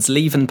woman's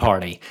leaving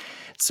party.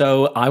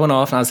 So I went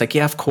off and I was like,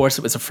 yeah, of course.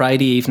 It was a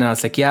Friday evening. I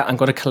was like, yeah, I'm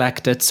going to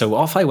collect it. So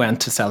off I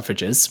went to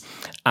Selfridges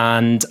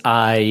and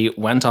I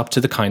went up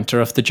to the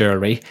counter of the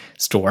jewellery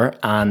store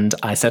and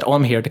I said,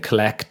 I'm here to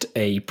collect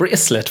a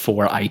bracelet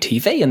for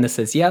ITV. And they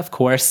says, yeah, of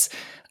course.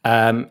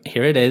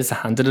 Here it is. I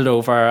handed it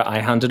over. I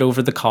handed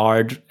over the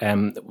card,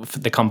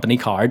 the company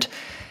card,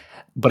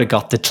 but it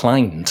got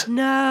declined.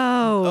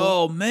 No.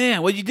 Oh,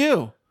 man. What'd you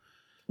do?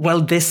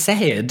 Well, they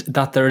said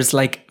that there's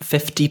like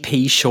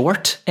 50p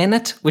short in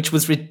it, which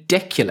was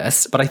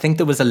ridiculous. But I think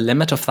there was a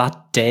limit of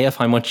that day of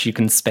how much you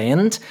can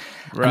spend.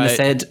 Right. And they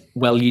said,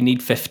 well, you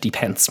need 50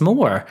 pence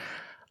more.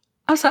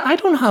 I was like, I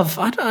don't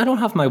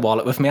have my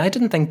wallet with me. I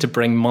didn't think to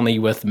bring money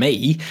with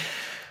me.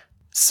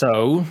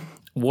 So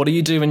what do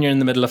you do when you're in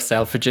the middle of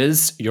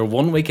Selfridges? You're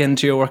 1 week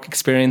into your work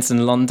experience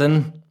in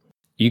London.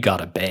 You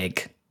gotta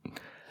beg.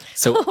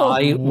 So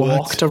I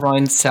walked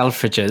around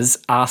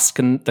Selfridges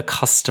asking the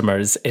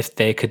customers if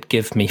they could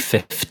give me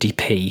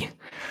 50p.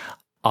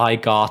 I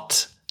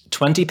got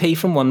 20p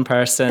from one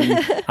person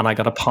and I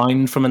got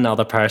 £1 from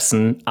another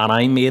person and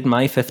I made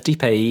my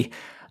 50p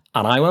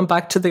and I went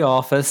back to the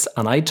office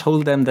and I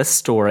told them this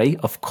story.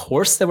 Of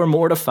course, they were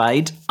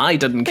mortified. I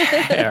didn't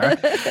care.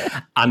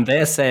 And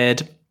they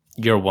said,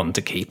 you're one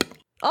to keep.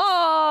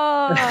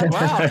 Oh,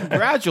 wow.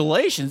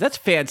 Congratulations. That's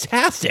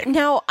fantastic.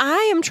 Now,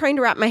 I am trying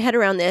to wrap my head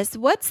around this.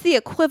 What's the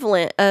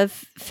equivalent of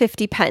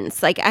 50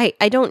 pence? Like,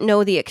 I don't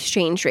know the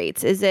exchange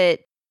rates. Is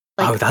it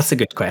like... Oh, that's a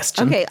good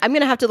question. Okay, I'm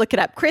going to have to look it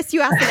up. Chris,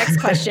 you ask the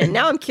next question.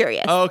 Now I'm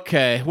curious.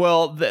 Okay.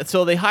 Well,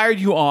 so they hired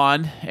you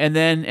on, and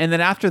then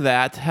after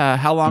that,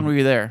 how long were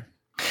you there?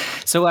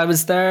 So I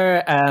was there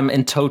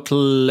in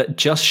total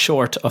just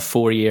short of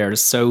 4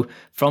 years. So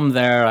from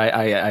there,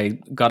 I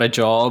got a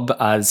job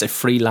as a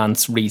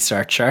freelance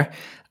researcher,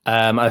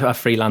 a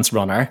freelance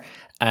runner.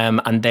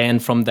 And then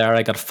from there,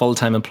 I got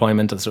full-time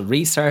employment as a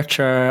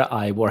researcher.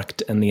 I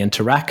worked in the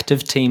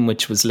interactive team,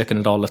 which was looking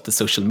at all of the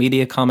social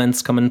media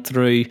comments coming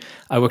through.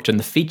 I worked in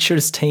the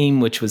features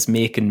team, which was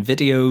making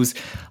videos.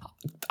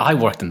 I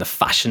worked in the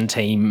fashion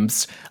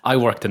teams. I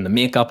worked in the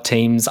makeup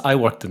teams. I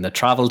worked in the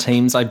travel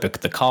teams. I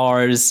booked the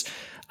cars.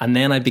 And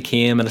then I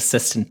became an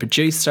assistant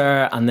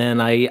producer. And then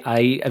I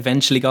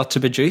eventually got to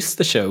produce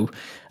the show.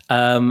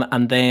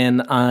 And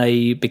then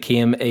I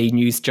became a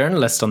news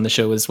journalist on the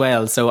show as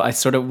well. So I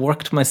sort of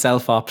worked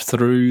myself up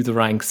through the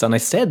ranks, and I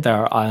stayed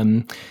there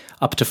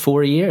up to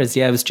 4 years.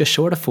 Yeah, it was just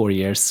short of 4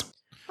 years.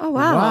 Oh,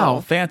 wow. Wow,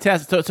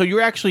 fantastic. So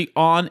you're actually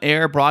on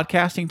air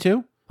broadcasting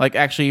too? Like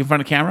actually in front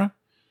of camera?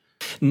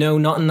 No,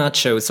 not in that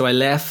show. So I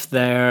left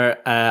there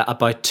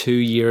about 2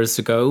 years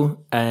ago.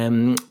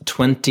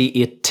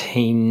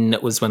 2018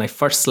 was when I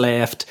first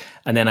left,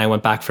 and then I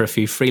went back for a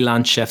few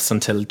freelance shifts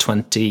until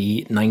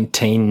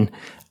 2019.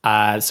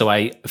 So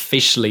I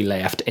officially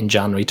left in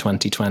January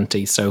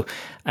 2020. So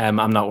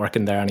I'm not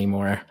working there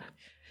anymore.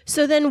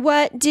 So then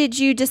what did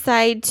you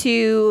decide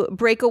to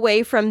break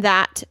away from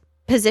that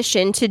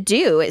position to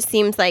do? It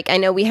seems like, I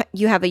know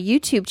you have a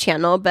YouTube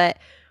channel, but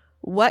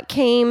what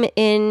came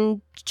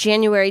in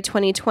January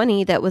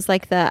 2020 that was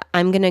like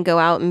I'm going to go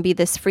out and be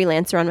this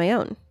freelancer on my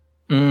own?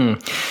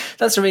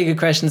 That's a really good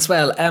question as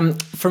well.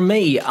 For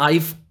me,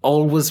 I've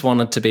always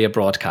wanted to be a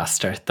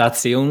broadcaster.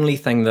 That's the only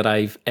thing that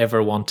I've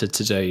ever wanted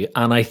to do.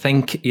 And I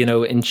think,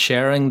 in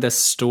sharing this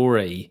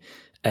story,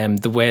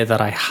 the way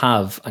that I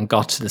have and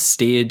got to the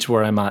stage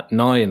where I'm at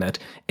now in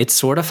it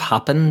sort of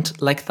happened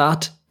like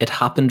that. It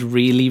happened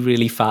really,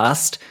 really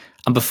fast.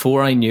 And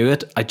before I knew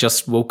it, I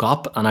just woke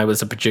up and I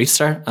was a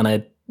producer, and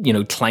I,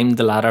 climbed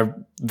the ladder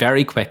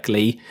very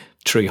quickly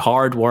through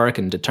hard work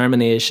and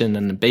determination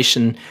and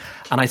ambition.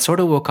 And I sort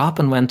of woke up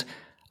and went,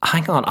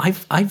 hang on,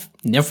 I've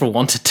never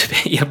wanted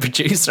to be a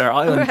producer.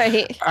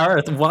 Right.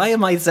 Earth. Why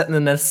am I sitting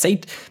in a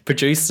seat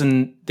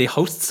producing the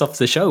hosts of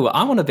the show?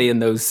 I want to be in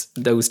those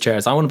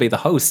chairs. I want to be the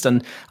host.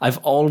 And I've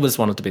always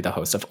wanted to be the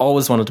host. I've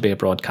always wanted to be a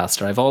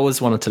broadcaster. I've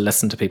always wanted to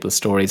listen to people's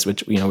stories,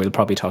 which, we'll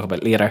probably talk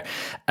about later.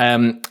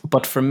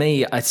 But for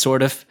me, I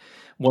sort of,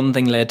 one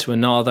thing led to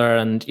another,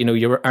 and,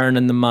 you were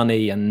earning the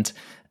money, and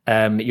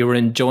you were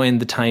enjoying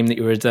the time that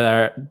you were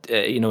there,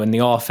 in the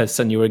office,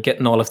 and you were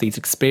getting all of these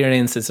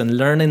experiences and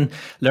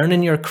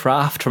learning your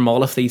craft from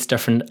all of these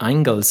different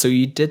angles. So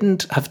you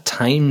didn't have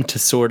time to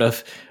sort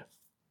of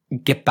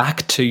get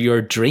back to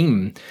your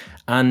dream.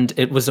 And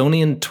it was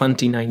only in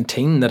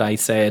 2019 that I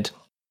said,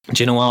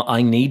 do you know what?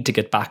 I need to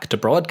get back to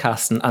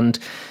broadcasting. And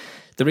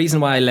the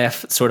reason why I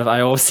left, I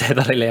always say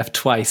that I left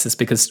twice, is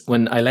because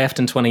when I left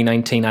in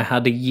 2019, I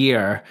had a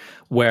year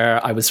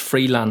where I was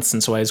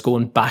freelancing. So I was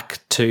going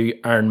back to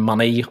earn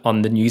money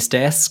on the news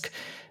desk.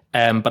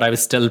 But I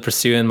was still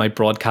pursuing my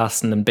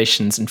broadcasting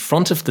ambitions in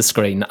front of the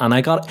screen. And I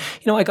got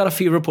a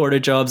few reporter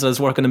jobs. I was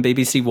working on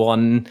BBC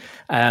One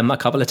a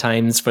couple of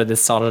times for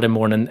this Saturday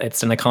morning.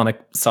 It's an iconic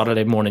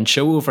Saturday morning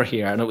show over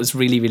here, and it was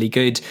really, really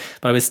good.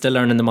 But I was still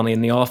earning the money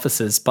in the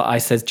offices. But I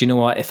said, do you know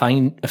what? If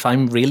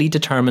I'm really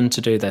determined to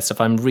do this, if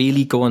I'm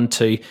really going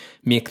to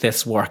make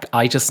this work,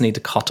 I just need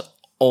to cut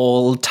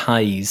all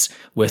ties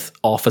with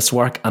office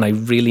work, and I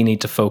really need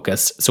to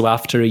focus. So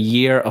after a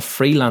year of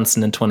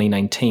freelancing in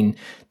 2019,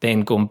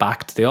 then going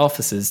back to the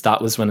offices,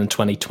 that was when in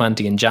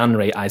 2020 in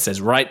January, I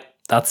says, right,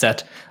 that's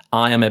it.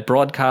 I am a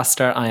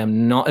broadcaster. I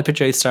am not a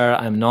producer.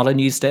 I'm not a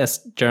news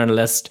desk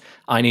journalist.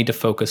 I need to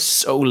focus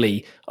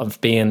solely on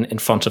being in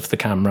front of the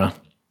camera.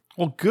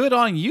 Well, good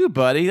on you,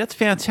 buddy. That's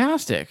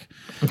fantastic.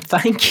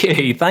 Thank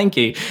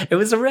you. It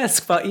was a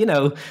risk, but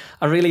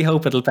I really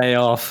hope it'll pay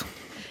off.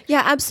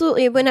 Yeah,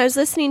 absolutely. When I was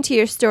listening to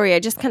your story, I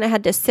just kind of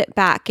had to sit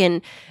back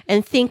and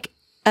think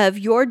of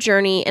your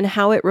journey and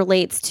how it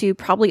relates to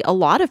probably a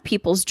lot of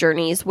people's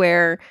journeys,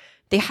 where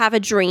they have a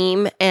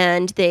dream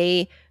and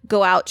they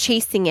go out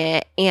chasing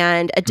it,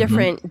 and a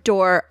different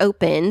door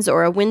opens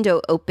or a window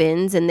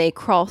opens, and they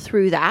crawl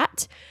through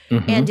that.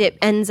 And it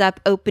ends up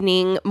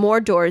opening more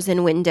doors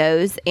and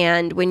windows.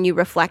 And when you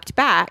reflect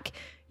back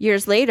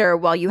years later,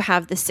 while you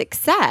have the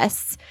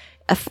success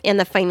and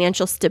the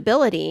financial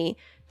stability,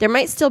 there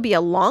might still be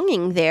a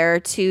longing there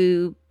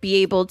to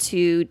be able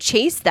to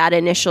chase that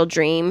initial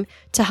dream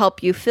to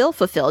help you feel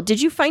fulfilled.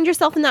 Did you find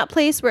yourself in that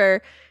place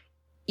where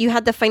you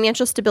had the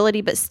financial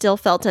stability but still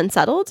felt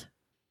unsettled?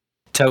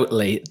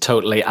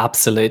 Totally,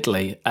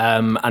 absolutely.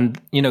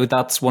 And,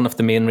 that's one of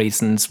the main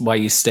reasons why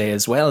you stay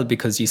as well,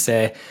 because you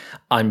say,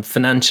 I'm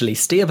financially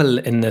stable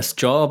in this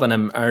job and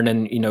I'm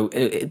earning,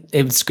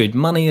 it's good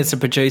money as a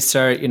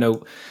producer,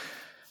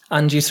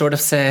 and you sort of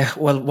say,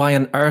 well, why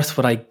on earth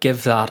would I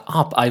give that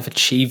up? I've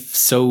achieved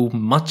so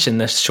much in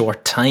this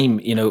short time.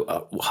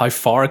 How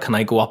far can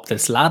I go up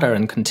this ladder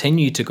and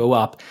continue to go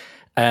up?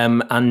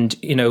 And,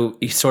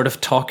 you sort of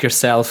talk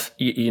yourself,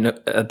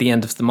 at the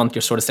end of the month,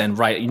 you're sort of saying,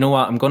 right, you know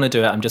what, I'm going to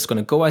do it. I'm just going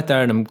to go out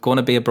there and I'm going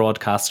to be a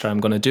broadcaster. I'm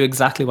going to do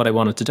exactly what I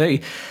wanted to do.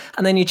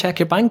 And then you check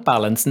your bank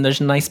balance and there's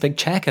a nice big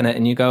check in it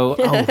and you go,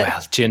 oh,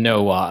 well, do you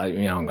know what? I'm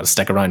going to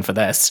stick around for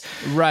this.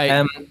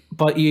 Right.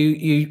 But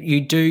you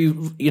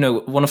do,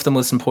 one of the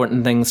most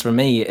important things for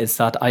me is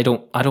that I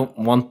don't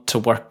want to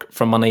work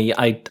for money.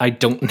 I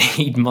don't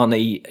need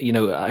money,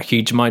 a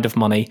huge amount of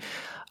money.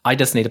 I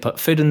just need to put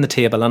food on the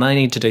table, and I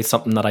need to do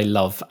something that I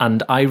love.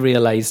 And I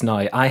realize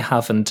now I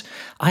haven't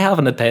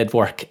had paid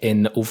work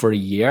in over a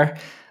year.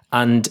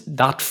 And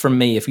that for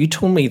me, if you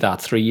told me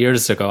that 3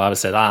 years ago, I would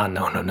say,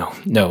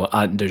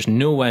 no, there's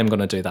no way I'm going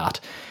to do that.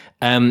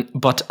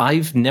 But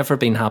I've never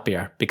been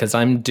happier because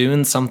I'm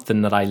doing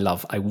something that I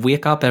love. I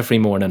wake up every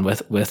morning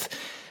with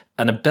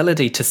an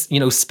ability to,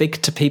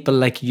 speak to people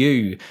like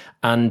you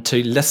and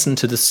to listen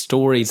to the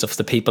stories of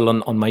the people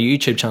on my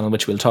YouTube channel,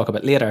 which we'll talk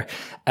about later.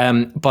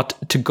 But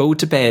to go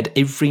to bed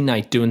every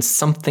night doing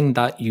something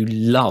that you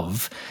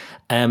love,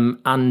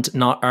 and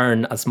not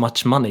earn as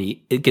much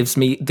money, it gives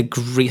me the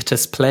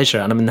greatest pleasure,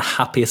 and I'm in the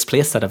happiest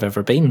place that I've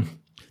ever been.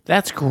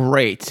 That's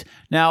great.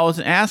 Now, I was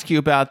going to ask you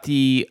about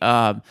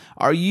would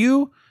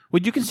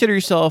you consider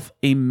yourself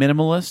a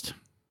minimalist?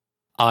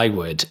 I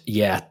would,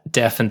 yeah,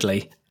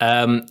 definitely.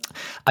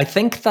 I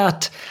think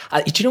that,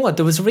 do you know what?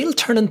 There was a real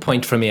turning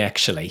point for me,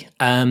 actually.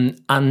 And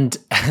I'm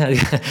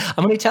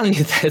only telling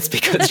you this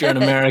because you're in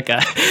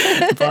America.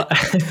 But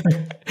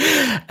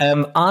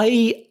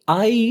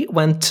I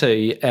went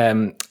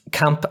to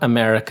Camp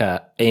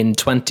America in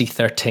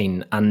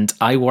 2013, and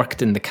I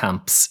worked in the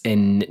camps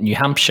in New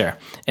Hampshire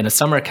in a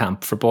summer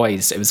camp for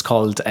boys. It was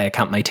called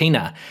Camp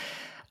Mytina.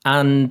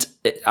 And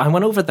I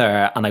went over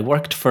there and I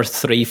worked for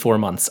 3-4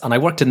 months, and I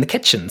worked in the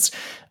kitchens.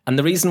 And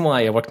the reason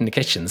why I worked in the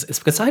kitchens is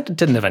because I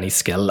didn't have any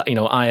skill.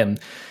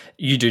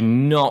 You do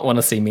not want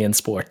to see me in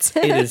sports.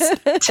 It is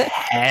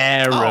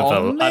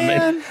terrible. Oh,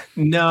 man.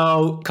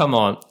 No, come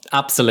on.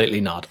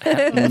 Absolutely not.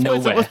 No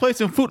way. Let's play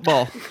some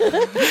football.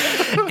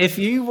 If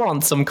you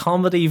want some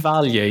comedy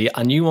value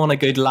and you want a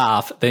good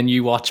laugh, then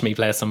you watch me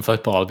play some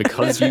football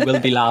because you will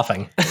be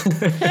laughing.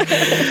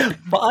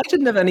 But I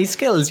didn't have any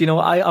skills.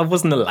 I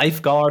wasn't a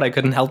lifeguard. I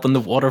couldn't help on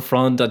the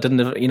waterfront. I didn't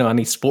have,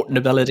 any sporting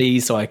ability,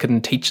 so I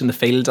couldn't teach in the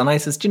field. And I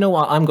says, do you know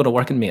what? I'm going to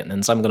work in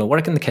maintenance. I'm going to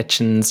work in the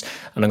kitchens,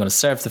 and I'm going to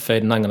serve the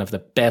food, and I'm going to have the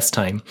best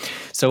time.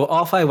 So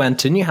off I went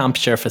to New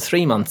Hampshire for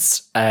 3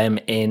 months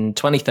in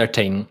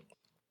 2013.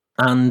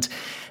 And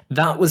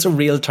that was a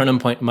real turning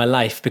point in my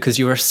life because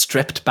you were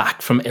stripped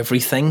back from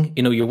everything.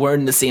 You're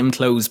wearing the same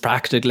clothes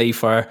practically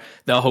for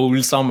the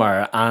whole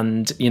summer,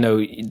 and,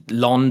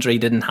 laundry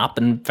didn't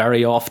happen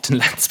very often,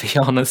 let's be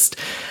honest.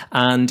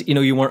 And,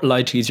 you weren't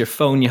allowed to use your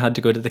phone. You had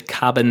to go to the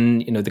cabin,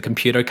 the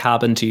computer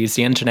cabin, to use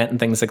the internet and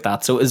things like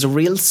that. So it was a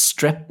real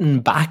stripping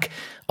back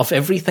of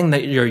everything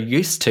that you're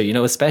used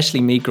to,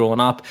 especially me growing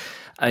up.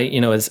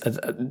 As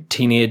a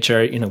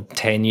teenager,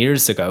 10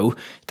 years ago,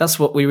 that's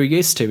what we were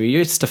used to. We were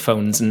used to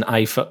phones and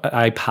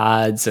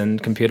iPads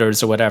and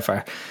computers or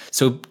whatever.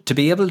 So to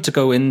be able to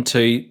go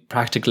into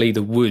practically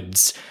the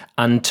woods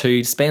and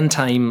to spend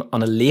time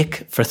on a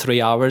lake for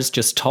 3 hours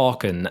just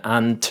talking,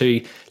 and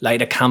to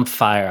light a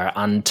campfire,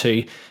 and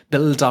to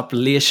build up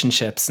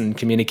relationships and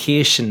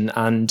communication,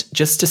 and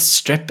just to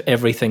strip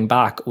everything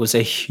back was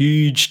a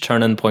huge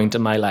turning point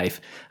in my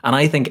life. And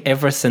I think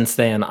ever since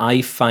then,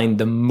 I find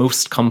the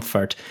most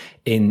comfort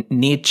in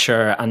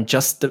nature and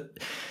just the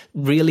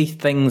really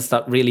things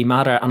that really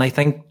matter. And I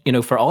think,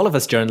 for all of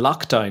us during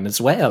lockdown as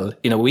well,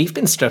 we've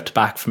been stripped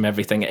back from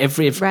everything.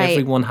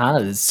 Everyone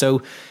has.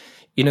 So,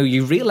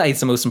 you realize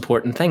the most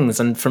important things.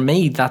 And for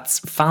me, that's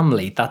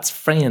family, that's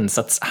friends,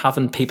 that's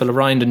having people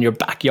around in your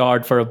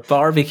backyard for a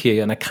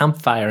barbecue and a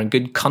campfire and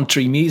good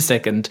country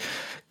music and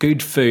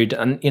good food.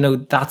 And,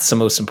 that's the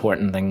most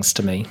important things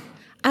to me.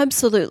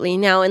 Absolutely.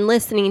 Now, in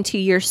listening to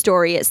your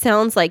story, it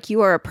sounds like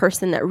you are a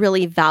person that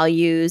really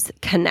values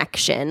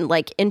connection,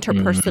 like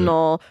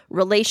interpersonal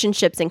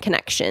relationships and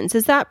connections.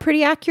 Is that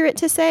pretty accurate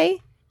to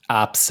say?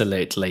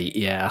 Absolutely.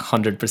 Yeah,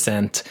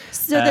 100%.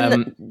 So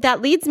then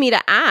that leads me to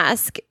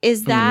ask,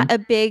 is that a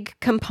big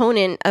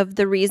component of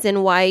the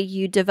reason why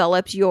you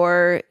developed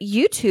your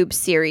YouTube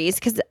series?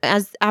 Because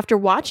after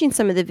watching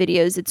some of the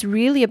videos, it's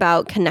really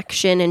about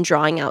connection and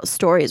drawing out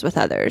stories with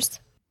others.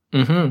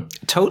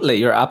 Totally.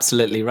 You're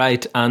absolutely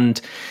right. And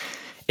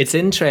it's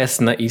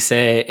interesting that you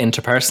say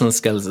interpersonal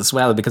skills as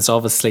well, because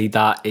obviously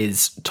that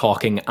is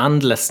talking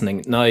and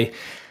listening. Now,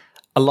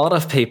 a lot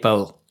of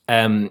people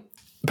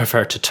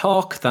prefer to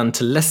talk than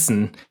to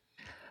listen.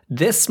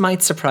 This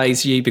might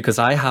surprise you because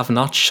I have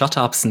not shut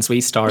up since we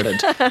started,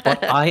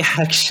 but I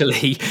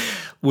actually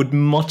would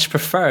much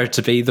prefer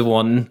to be the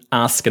one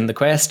asking the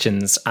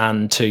questions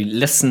and to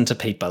listen to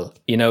people.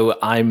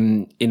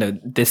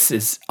 This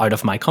is out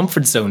of my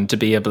comfort zone to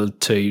be able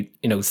to,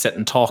 sit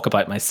and talk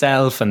about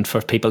myself and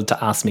for people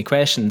to ask me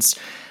questions.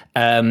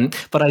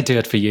 But I do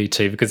it for you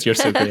too, because you're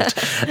so great.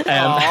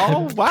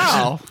 Oh,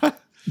 wow.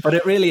 But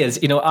it really is,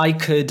 I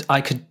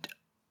could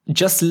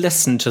just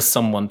listen to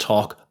someone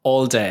talk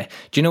all day.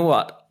 Do you know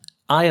what?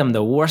 I am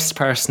the worst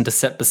person to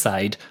sit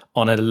beside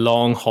on a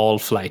long haul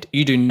flight.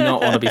 You do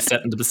not want to be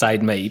sitting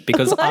beside me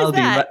because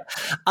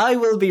I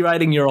will be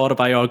writing your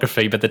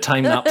autobiography by the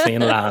time that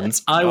plane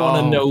lands. I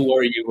want to know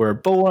where you were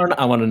born.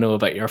 I want to know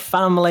about your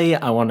family.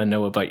 I want to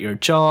know about your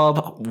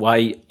job.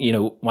 Why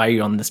are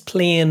you on this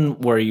plane?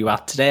 Where are you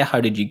at today? How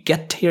did you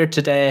get here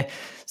today?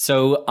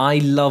 So I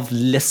love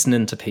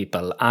listening to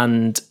people,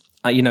 and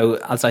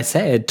as I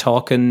said,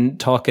 talking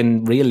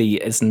really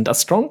isn't a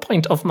strong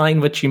point of mine,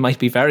 which you might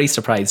be very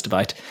surprised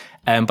about.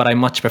 But I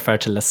much prefer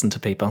to listen to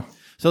people.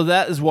 So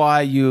that is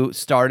why you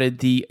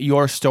started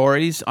Your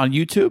Stories on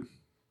YouTube?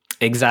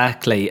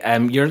 Exactly.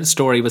 Your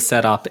Story was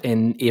set up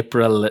in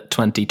April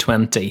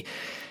 2020.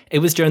 It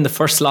was during the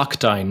first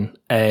lockdown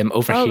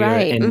over here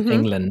in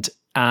England.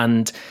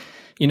 And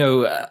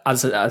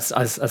as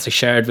I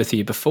shared with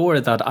you before,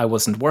 that I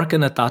wasn't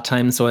working at that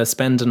time, so I was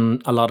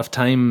spending a lot of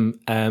time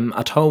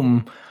at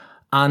home.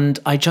 And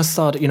I just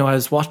thought, I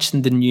was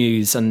watching the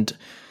news, and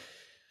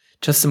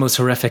just the most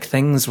horrific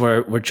things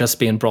were just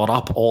being brought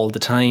up all the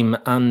time.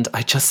 And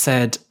I just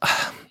said,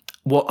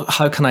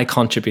 how can I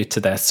contribute to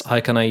this? How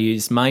can I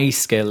use my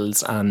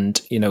skills and,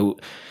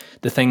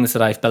 the things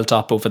that I've built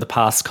up over the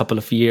past couple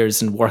of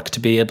years and work to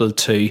be able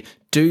to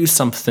do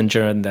something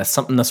during this,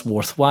 something that's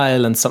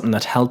worthwhile and something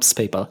that helps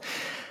people.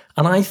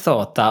 And I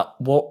thought that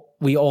what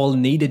we all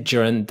needed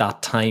during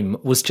that time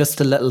was just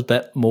a little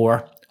bit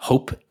more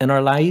hope in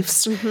our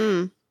lives.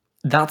 Mm-hmm.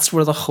 That's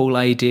where the whole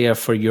idea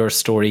for Your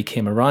Story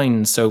came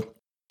around. So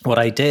what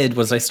I did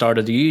was I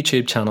started a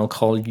YouTube channel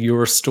called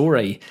Your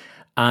Story.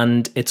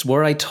 And it's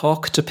where I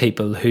talk to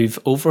people who've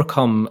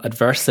overcome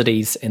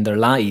adversities in their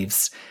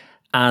lives.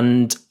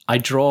 And I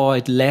draw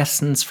out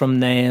lessons from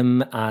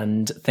them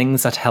and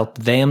things that help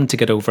them to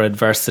get over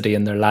adversity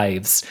in their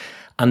lives.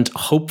 And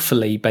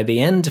hopefully by the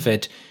end of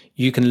it,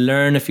 you can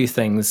learn a few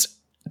things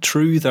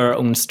through their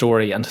own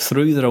story and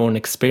through their own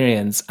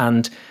experience.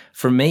 And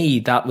for me,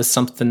 that was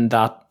something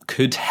that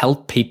could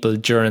help people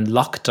during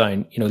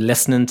lockdown,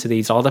 listening to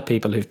these other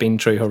people who've been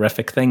through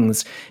horrific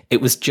things.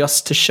 It was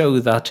just to show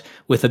that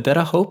with a bit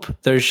of hope,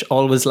 there's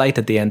always light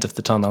at the end of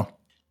the tunnel.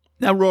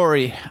 Now,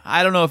 Rory,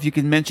 I don't know if you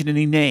can mention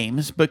any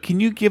names, but can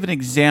you give an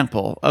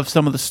example of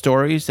some of the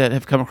stories that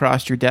have come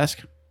across your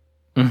desk?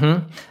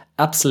 Mm-hmm.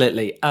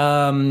 Absolutely.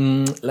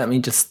 Let me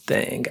just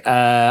think.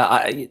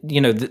 The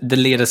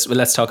latest. Well,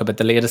 let's talk about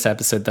the latest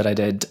episode that I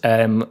did.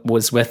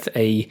 Was with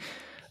a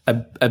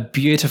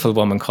beautiful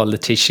woman called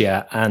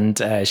Letitia,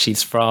 and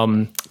she's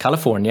from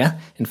California,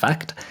 in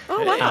fact.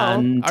 Oh wow!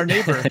 And our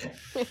neighbor.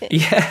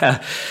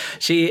 Yeah,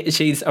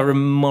 she's a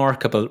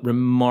remarkable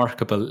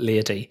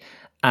lady.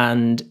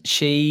 And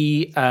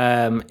she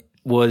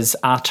was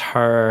at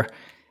her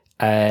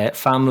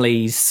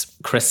family's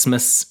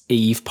Christmas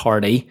Eve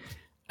party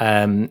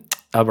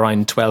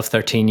around 12,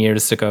 13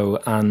 years ago.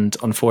 And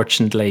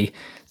unfortunately,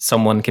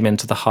 someone came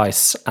into the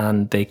house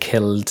and they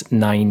killed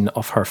 9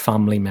 of her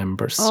family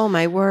members. Oh,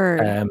 my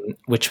word.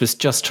 Which was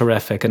just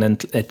horrific.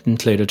 And it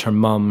included her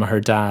mum, her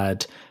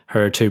dad,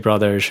 her 2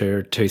 brothers,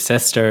 her 2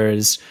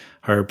 sisters,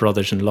 her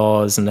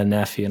brothers-in-laws and a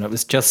nephew. And it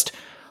was just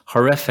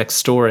horrific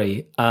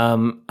story.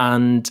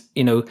 And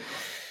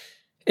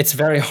it's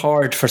very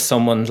hard for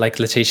someone like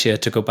Letitia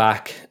to go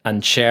back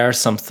and share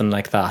something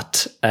like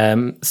that.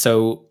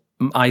 So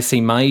I see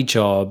my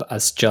job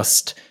as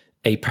just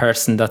a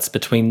person that's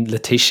between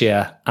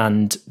Letitia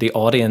and the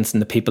audience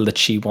and the people that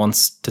she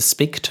wants to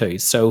speak to.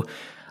 So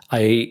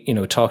I,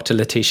 talk to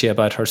Letitia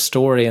about her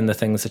story and the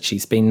things that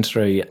she's been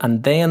through.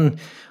 And then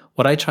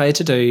what I try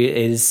to do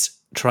is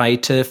try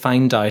to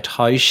find out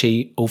how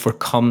she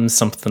overcomes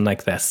something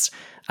like this.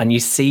 And you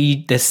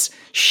see this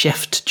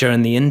shift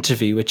during the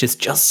interview, which is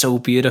just so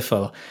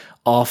beautiful,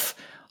 of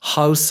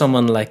how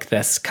someone like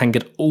this can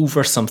get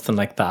over something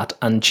like that.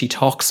 And she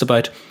talks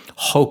about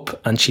hope,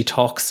 and she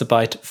talks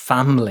about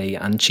family,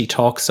 and she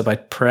talks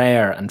about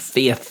prayer and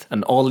faith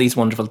and all these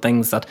wonderful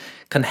things that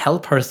can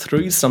help her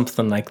through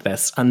something like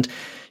this. And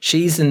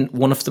she's in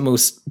one of the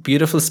most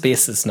beautiful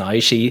spaces now.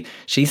 She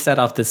set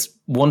up this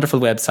wonderful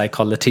website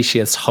called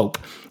Letitia's Hope.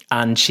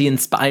 And she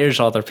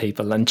inspires other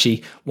people, and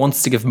she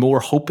wants to give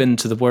more hope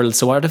into the world.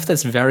 So out of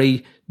this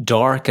very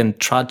dark and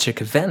tragic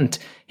event,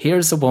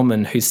 here's a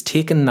woman who's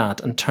taken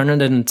that and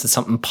turning it into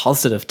something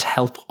positive to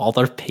help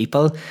other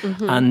people.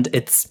 Mm-hmm. And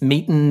it's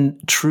meeting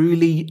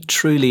truly,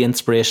 truly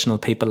inspirational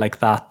people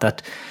like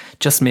that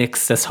just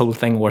makes this whole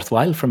thing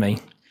worthwhile for me.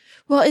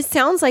 Well, it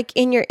sounds like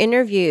in your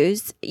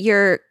interviews,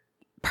 you're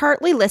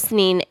partly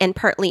listening and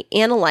partly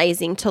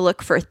analyzing to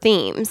look for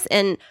themes.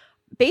 And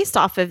based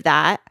off of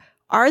that,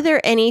 are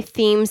there any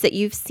themes that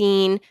you've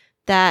seen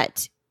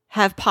that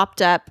have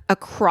popped up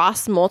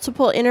across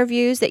multiple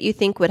interviews that you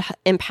think would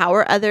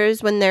empower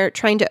others when they're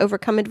trying to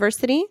overcome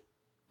adversity?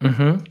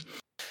 Mm-hmm.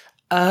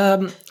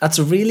 That's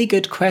a really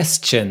good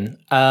question.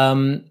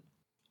 I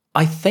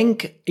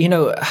think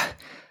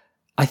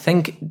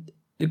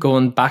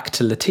going back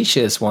to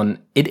Letitia's one,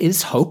 it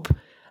is hope,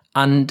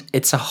 and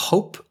it's a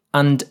hope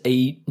and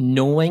a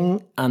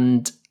knowing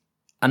and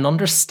an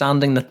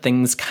understanding that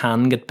things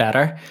can get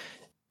better.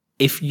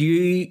 If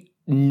you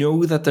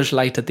know that there's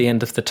light at the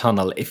end of the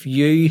tunnel, if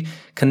you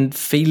can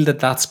feel that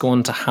that's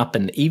going to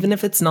happen, even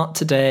if it's not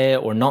today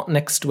or not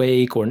next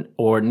week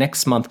or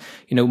next month,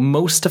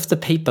 most of the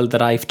people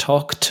that I've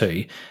talked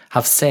to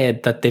have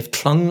said that they've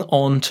clung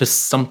on to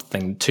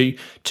something to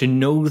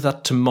know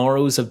that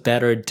tomorrow's a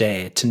better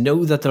day, to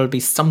know that there'll be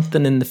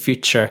something in the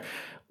future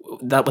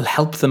that will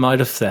help them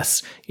out of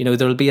this.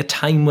 There'll be a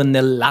time when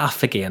they'll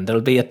laugh again.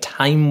 There'll be a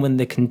time when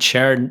they can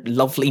share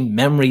lovely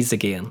memories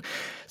again.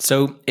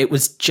 So it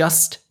was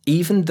just,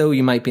 even though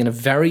you might be in a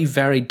very,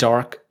 very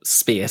dark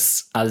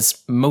space,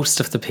 as most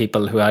of the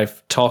people who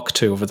I've talked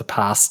to over the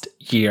past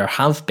year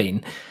have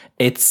been,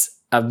 it's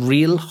a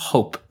real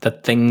hope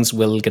that things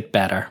will get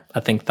better. I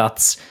think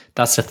that's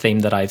a theme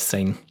that I've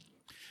seen.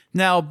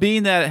 Now,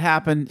 being that it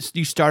happened,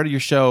 you started your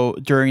show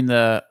during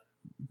the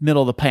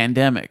middle of the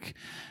pandemic.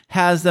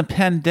 Has the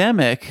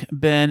pandemic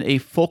been a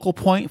focal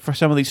point for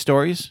some of these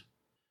stories?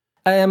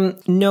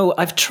 No,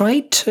 I've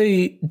tried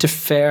to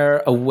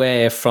defer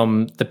away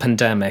from the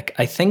pandemic.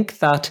 I think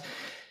that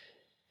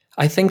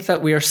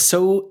we are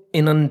so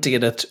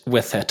inundated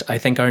with it. I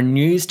think our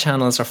news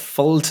channels are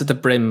full to the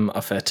brim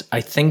of it.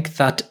 I think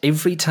that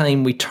every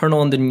time we turn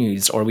on the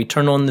news or we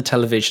turn on the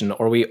television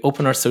or we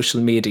open our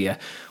social media,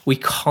 we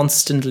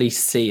constantly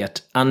see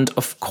it. And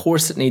of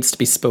course it needs to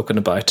be spoken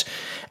about.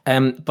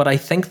 But I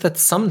think that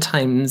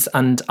sometimes,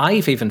 and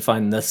I've even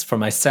found this for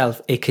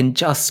myself, it can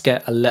just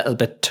get a little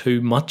bit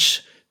too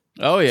much.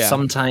 Oh, yeah.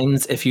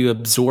 Sometimes if you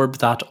absorb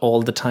that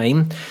all the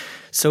time.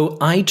 So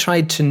I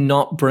tried to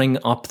not bring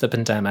up the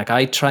pandemic.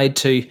 I tried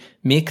to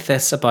make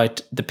this about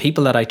the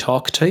people that I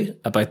talk to,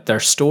 about their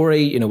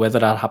story, whether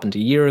that happened a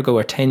year ago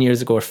or 10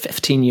 years ago or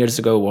 15 years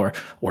ago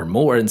or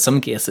more in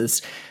some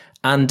cases,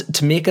 and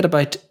to make it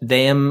about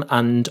them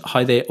and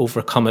how they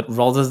overcome it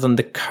rather than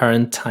the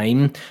current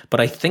time. But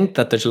I think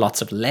that there's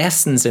lots of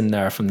lessons in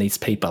there from these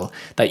people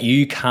that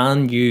you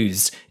can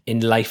use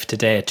in life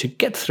today to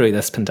get through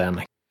this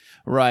pandemic.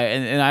 Right,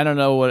 and I don't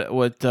know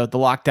what the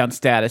lockdown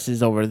status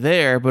is over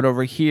there, but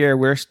over here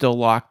we're still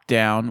locked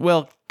down.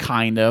 Well,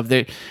 kind of.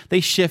 They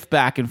shift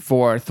back and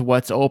forth.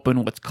 What's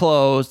open, what's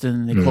closed,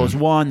 and they close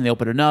one, and they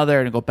open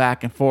another, and go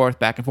back and forth,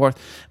 back and forth.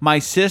 My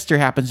sister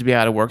happens to be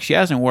out of work. She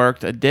hasn't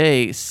worked a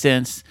day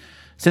since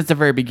the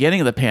very beginning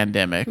of the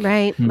pandemic.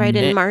 Right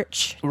in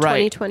March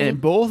 2020.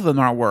 And both of them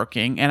aren't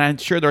working, and I'm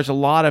sure there's a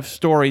lot of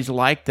stories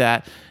like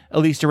that, at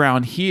least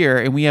around here,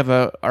 and we have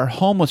our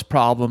homeless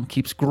problem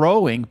keeps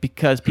growing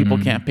because people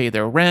can't pay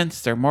their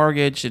rents, their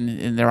mortgage,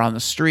 and they're on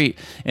the street.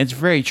 And it's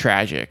very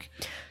tragic.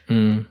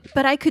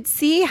 But I could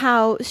see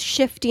how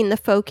shifting the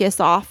focus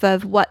off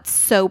of what's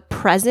so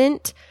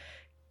present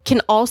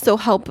can also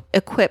help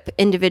equip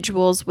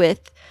individuals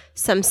with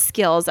some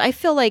skills. I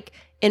feel like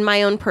in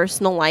my own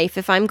personal life,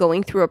 if I'm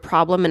going through a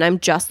problem and I'm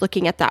just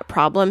looking at that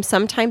problem,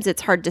 sometimes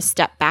it's hard to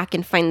step back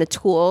and find the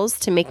tools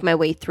to make my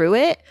way through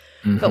it.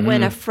 But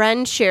when a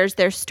friend shares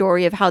their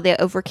story of how they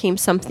overcame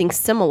something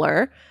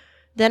similar,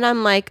 then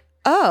I'm like,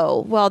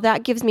 oh, well,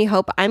 that gives me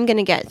hope I'm going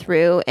to get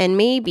through. And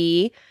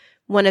maybe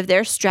one of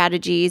their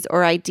strategies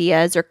or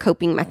ideas or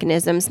coping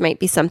mechanisms might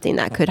be something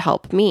that could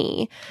help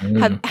me.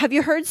 Have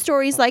you heard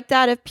stories like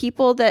that of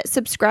people that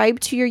subscribe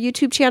to your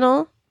YouTube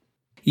channel?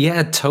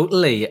 Yeah,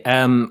 totally.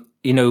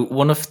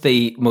 One of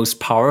the most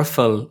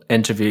powerful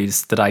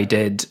interviews that I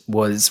did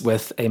was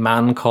with a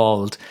man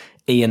called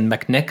Ian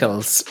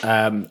McNichols,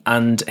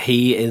 and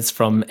he is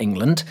from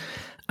England,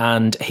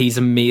 and he's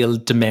a male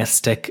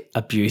domestic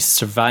abuse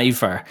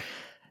survivor.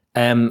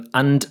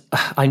 And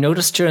I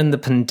noticed during the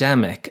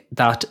pandemic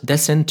that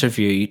this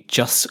interview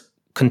just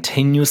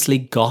continuously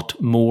got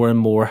more and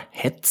more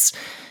hits.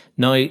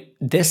 Now,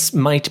 this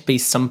might be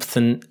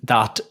something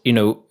that,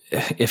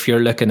 if you're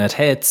looking at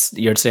hits,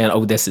 you're saying,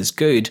 oh, this is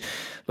good.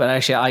 But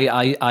actually,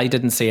 I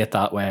didn't see it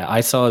that way.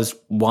 I saw as,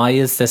 why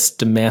is this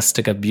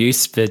domestic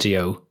abuse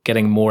video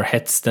getting more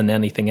hits than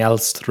anything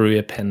else through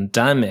a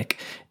pandemic?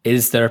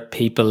 Is there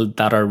people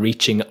that are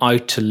reaching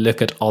out to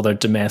look at other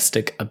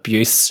domestic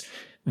abuse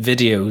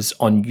videos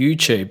on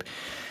YouTube?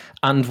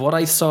 And what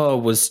I saw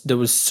was there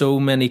was so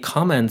many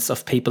comments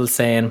of people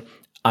saying,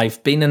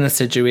 I've been in a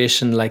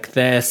situation like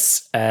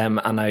this, and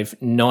I've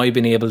now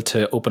been able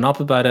to open up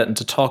about it and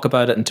to talk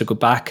about it and to go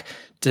back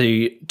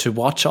to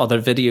watch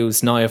other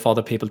videos now of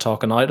other people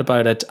talking out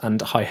about it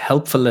and how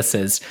helpful this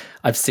is.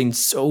 I've seen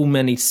so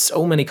many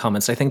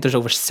comments. I think there's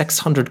over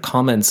 600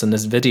 comments in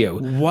this video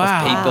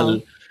of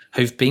people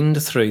who've been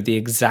through the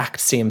exact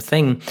same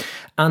thing.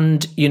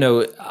 And,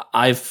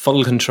 I've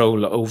full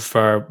control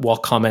over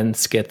what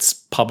comments gets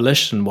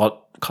published and what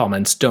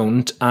comments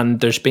don't. And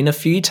there's been a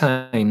few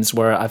times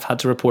where I've had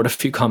to report a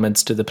few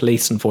comments to the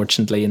police,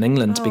 unfortunately, in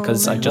England,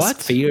 because I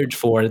just feared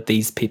for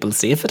these people's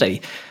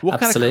safety.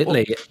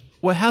 Absolutely.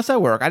 How's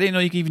that work? I didn't know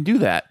you could even do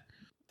that.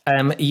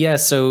 Yeah,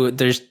 so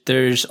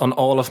there's on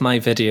all of my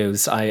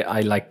videos,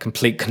 I like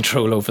complete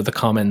control over the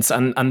comments,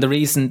 and the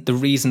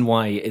reason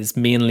why is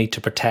mainly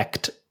to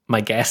protect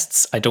my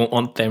guests. I don't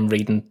want them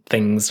reading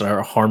things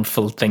or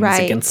harmful things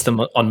against them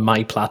on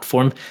my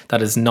platform.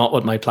 That is not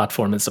what my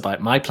platform is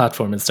about. My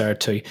platform is there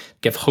to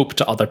give hope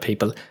to other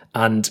people.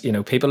 And,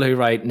 people who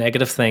write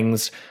negative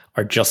things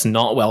are just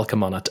not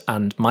welcome on it.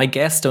 And my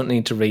guests don't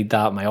need to read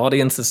that. My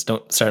audiences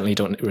certainly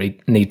don't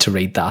need to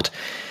read that.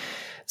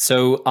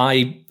 So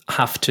I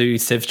have to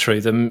sift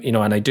through them,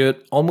 and I do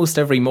it almost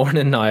every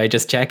morning now. I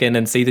just check in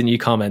and see the new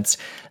comments.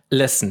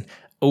 Listen,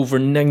 over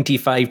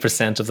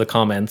 95% of the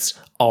comments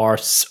are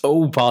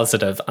so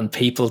positive, and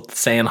people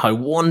saying how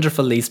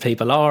wonderful these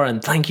people are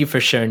and thank you for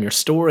sharing your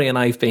story. And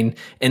I've been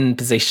in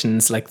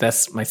positions like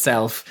this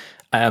myself.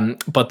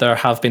 But there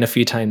have been a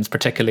few times,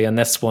 particularly on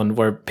this one,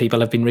 where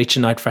people have been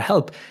reaching out for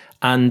help.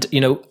 And,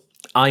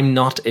 I'm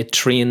not a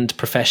trained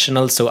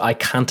professional, so I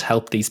can't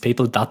help these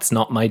people. That's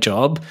not my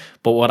job.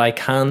 But what I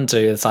can do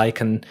is I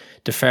can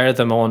defer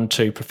them on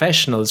to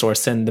professionals or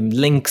send them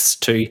links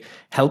to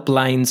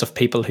helplines of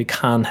people who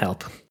can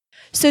help.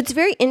 So it's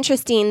very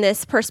interesting,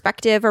 this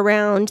perspective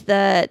around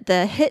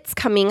the hits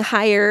coming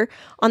higher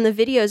on the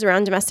videos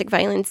around domestic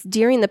violence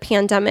during the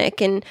pandemic.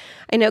 And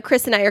I know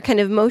Chris and I are kind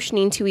of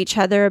motioning to each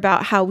other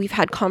about how we've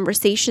had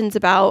conversations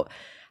about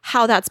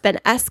how that's been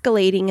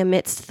escalating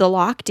amidst the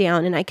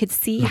lockdown. And I could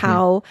see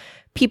how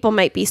people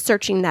might be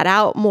searching that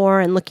out more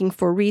and looking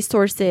for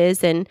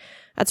resources. And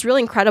that's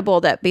really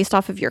incredible that based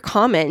off of your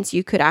comments,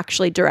 you could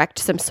actually direct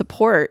some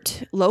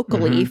support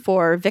locally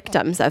for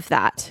victims of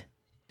that.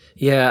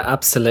 Yeah,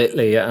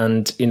 absolutely.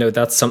 And,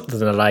 that's something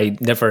that I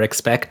never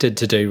expected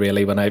to do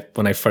really when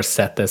I first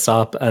set this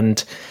up.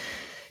 And,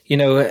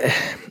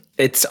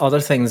 it's other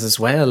things as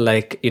well.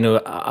 Like,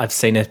 I've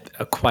seen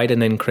quite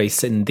an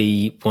increase in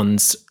the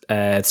ones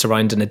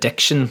surrounding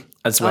addiction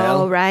as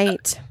well. Oh,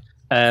 right.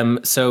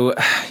 So,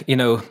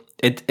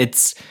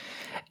 it's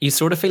you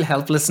sort of feel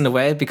helpless in a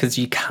way because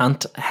you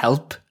can't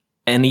help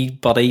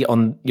anybody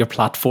on your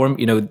platform.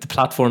 The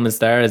platform is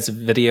there as a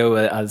video,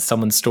 as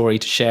someone's story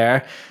to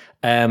share.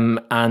 And,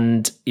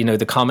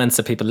 the comments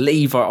that people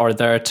leave are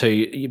there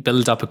to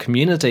build up a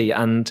community.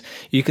 And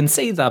you can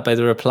see that by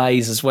the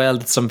replies as well,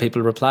 that some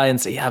people reply and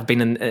say, I've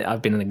been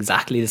in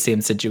exactly the same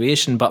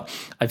situation, but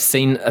I've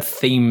seen a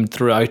theme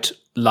throughout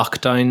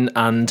lockdown.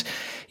 And,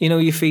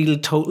 you feel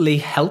totally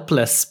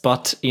helpless.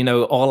 But,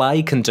 all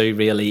I can do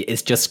really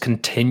is just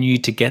continue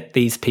to get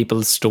these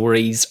people's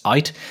stories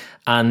out.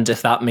 And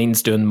if that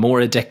means doing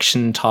more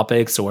addiction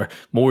topics or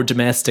more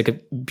domestic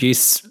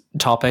abuse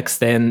topics,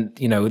 then,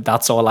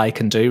 that's all I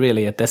can do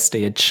really at this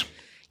stage.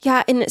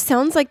 Yeah. And it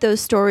sounds like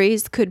those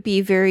stories could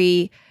be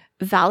very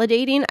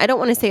validating. I don't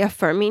want to say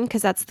affirming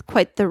because that's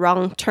quite the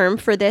wrong term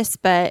for this,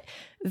 but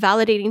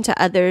validating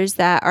to others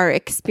that are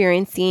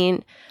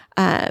experiencing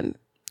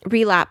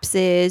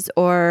relapses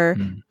or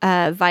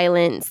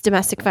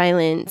domestic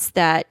violence,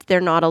 that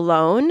they're not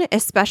alone,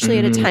 especially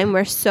at a time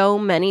where so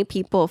many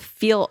people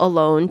feel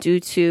alone due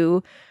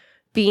to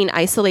being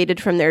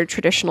isolated from their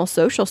traditional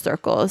social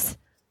circles.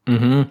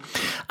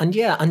 And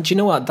you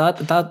know what,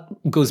 that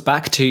goes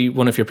back to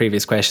one of your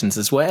previous questions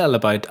as well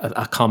about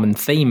a common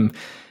theme.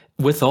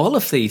 With all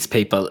of these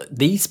people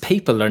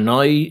are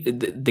now,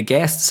 the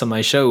guests on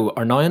my show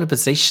are now in a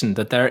position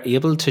that they're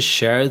able to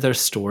share their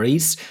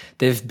stories.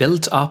 They've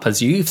built up,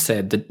 as you've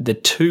said, the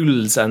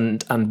tools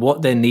and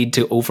what they need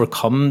to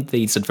overcome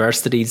these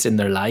adversities in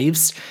their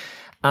lives.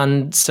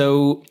 And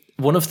so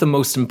one of the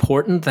most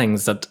important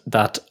things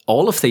that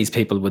all of these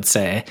people would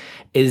say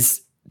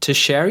is to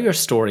share your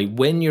story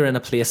when you're in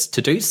a place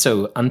to do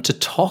so and to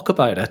talk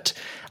about it.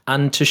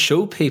 And to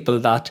show people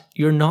that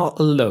you're not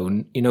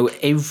alone.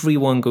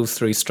 Everyone goes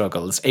through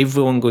struggles.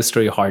 Everyone goes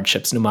through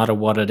hardships, no matter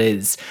what it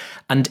is.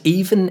 And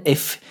even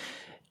if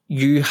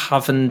you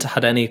haven't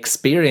had any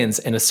experience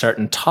in a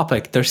certain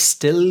topic, there's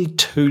still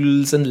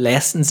tools and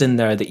lessons in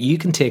there that you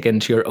can take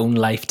into your own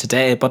life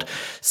today. But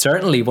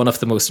certainly one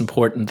of the most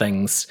important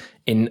things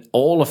in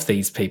all of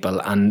these people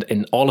and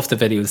in all of the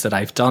videos that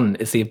I've done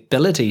is the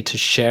ability to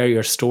share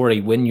your story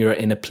when you're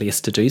in a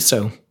place to do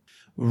so.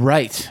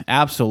 Right.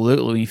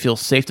 Absolutely. You feel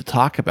safe to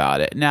talk about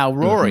it. Now,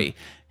 Rory,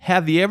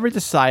 have you ever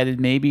decided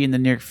maybe in the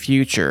near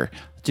future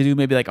to do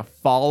maybe like a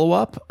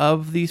follow-up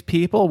of these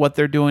people, what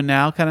they're doing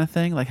now kind of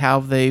thing, like how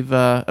they've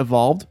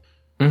evolved?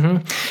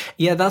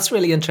 Yeah, that's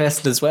really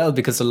interesting as well,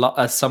 because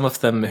some of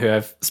them who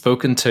I've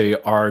spoken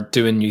to are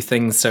doing new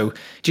things. So,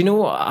 do you know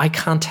what? I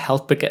can't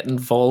help but get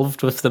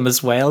involved with them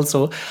as well.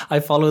 So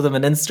I follow them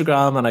on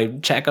Instagram and I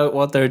check out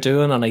what they're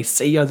doing and I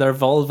see how they're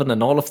evolving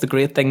and all of the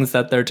great things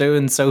that they're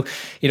doing. So,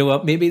 you know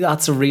what? Maybe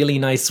that's a really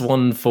nice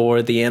one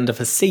for the end of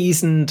a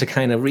season to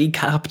kind of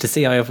recap, to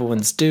see how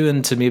everyone's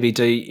doing, to maybe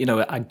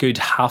do, a good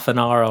half an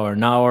hour or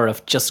an hour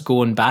of just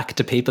going back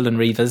to people and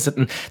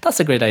revisiting. That's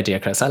a great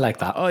idea, Chris. I like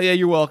that. Oh, yeah,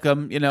 you're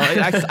welcome.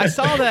 I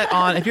saw that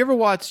on,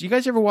 you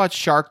guys ever watch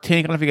Shark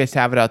Tank? I don't know if you guys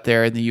have it out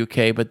there in the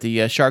UK, but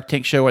the Shark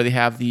Tank show where they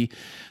have the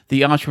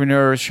the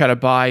entrepreneurs try to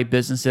buy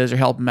businesses or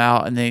help them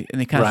out, and they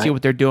kind of see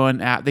what they're doing.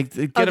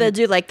 They'll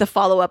do like the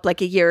follow up like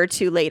a year or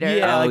two later.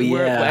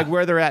 Yeah,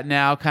 where they're at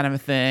now, kind of a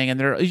thing. And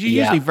they're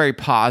usually very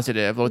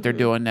positive what they're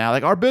doing now.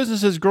 Like, our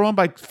business is growing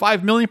by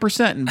 5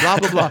 million% and blah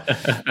blah blah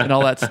and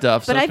all that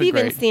stuff. But I've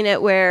even seen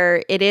it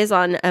where it is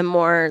on a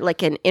more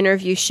like an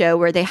interview show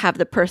where they have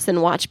the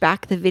person watch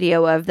back the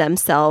video of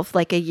themselves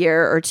like a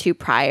year or two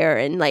prior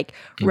and like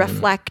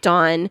reflect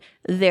on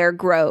their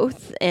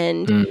growth,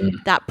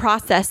 and that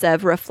process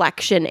of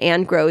reflection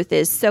and growth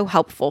is so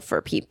helpful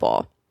for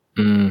people.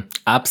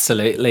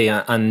 Absolutely.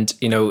 And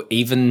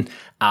even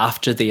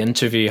after the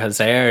interview has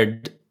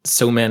aired,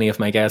 so many of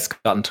my guests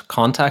got into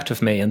contact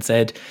with me and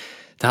said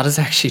that has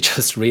actually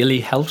just really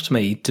helped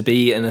me to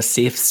be in a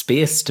safe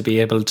space, to be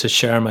able to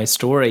share my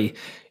story,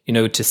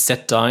 to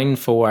sit down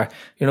for,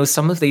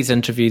 some of these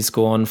interviews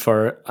go on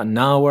for an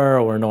hour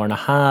or an hour and a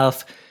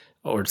half,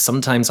 or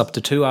sometimes up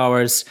to 2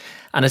 hours.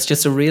 And it's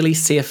just a really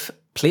safe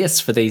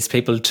place for these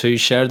people to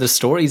share their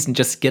stories and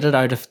just get it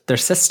out of their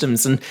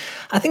systems. And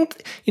I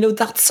think,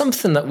 that's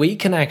something that we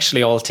can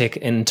actually all take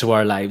into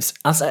our lives.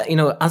 As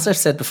I've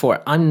said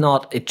before, I'm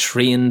not a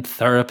trained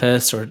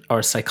therapist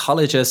or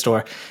psychologist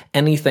or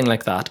anything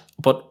like that.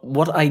 But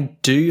what I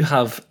do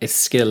have a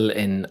skill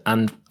in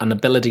and an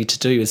ability to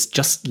do is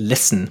just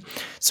listen.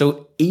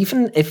 So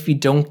even if you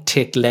don't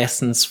take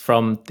lessons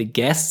from the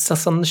guests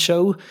that's on the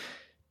show,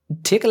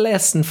 take a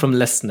lesson from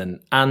listening.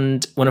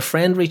 And when a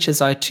friend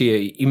reaches out to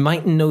you, you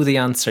mightn't know the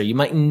answer. You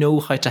mightn't know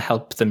how to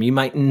help them. You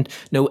mightn't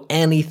know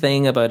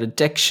anything about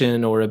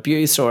addiction or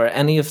abuse or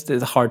any of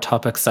the hard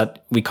topics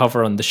that we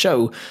cover on the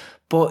show,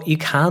 but you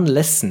can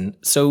listen.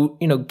 So,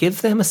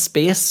 give them a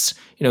space,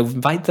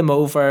 invite them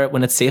over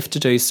when it's safe to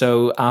do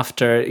so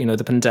after,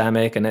 the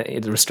pandemic and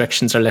the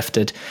restrictions are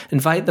lifted.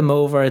 Invite them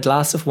over, a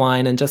glass of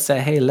wine, and just say,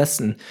 hey,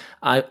 listen,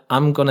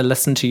 I'm going to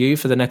listen to you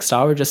for the next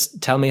hour.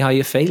 Just tell me how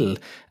you feel.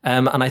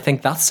 And I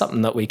think that's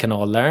something that we can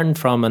all learn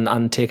from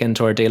and take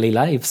into our daily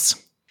lives.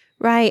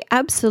 Right,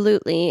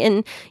 absolutely.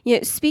 And,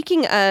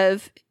 speaking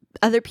of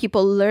other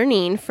people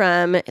learning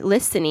from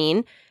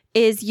listening,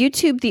 is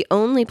YouTube the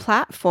only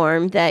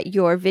platform that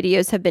your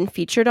videos have been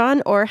featured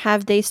on, or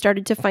have they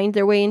started to find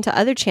their way into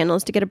other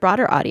channels to get a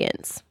broader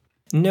audience?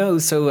 No,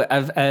 so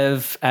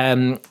I've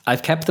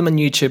kept them on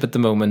YouTube at the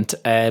moment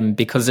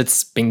because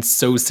it's been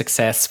so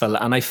successful,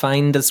 and I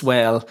find as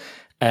well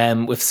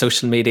with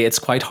social media it's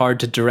quite hard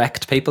to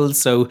direct people.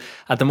 So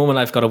at the moment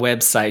I've got a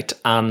website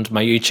and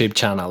my YouTube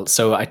channel.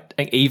 So I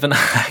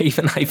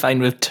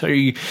find with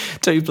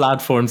two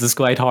platforms it's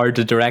quite hard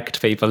to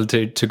direct people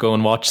to go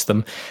and watch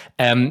them.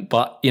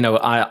 But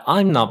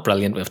I'm not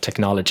brilliant with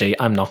technology.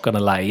 I'm not going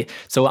to lie.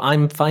 So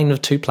I'm fine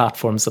with 2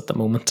 platforms at the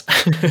moment.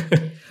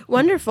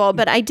 Wonderful.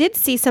 But I did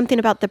see something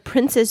about the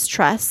Prince's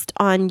Trust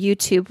on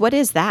YouTube. What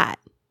is that?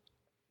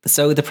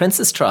 So the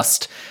Prince's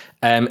Trust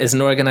is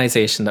an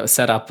organisation that was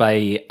set up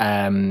by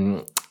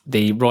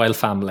the royal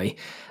family,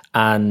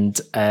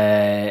 and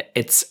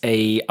it's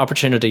a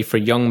opportunity for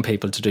young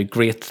people to do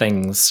great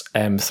things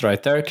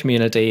throughout their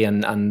community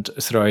and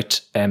throughout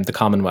the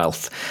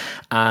Commonwealth.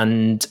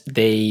 And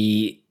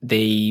they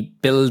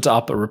build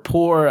up a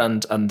rapport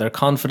and their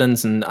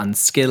confidence and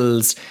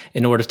skills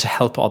in order to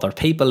help other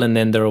people, and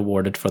then they're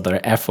rewarded for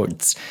their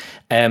efforts.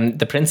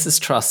 The Prince's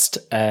Trust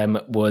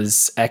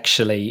was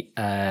actually,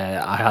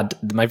 I had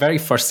my very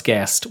first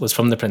guest was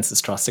from the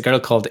Prince's Trust, a girl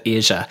called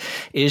Asia.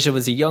 Asia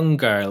was a young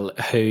girl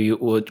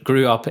who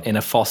grew up in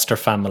a foster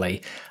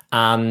family.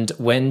 And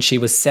when she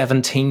was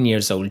 17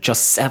 years old,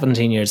 just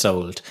 17 years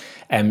old,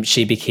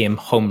 she became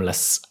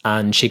homeless,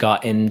 and she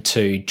got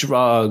into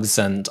drugs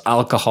and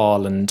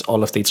alcohol and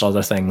all of these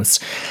other things.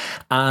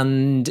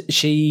 And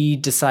she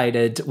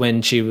decided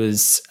when she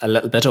was a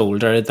little bit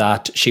older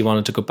that she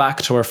wanted to go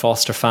back to her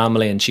foster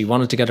family, and she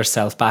wanted to get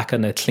herself back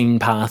on a clean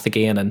path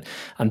again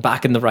and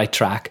back in the right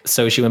track.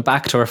 So she went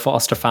back to her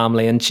foster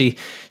family, and she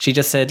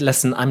just said,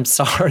 listen, I'm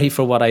sorry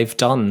for what I've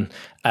done.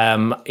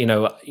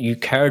 You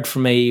cared for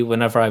me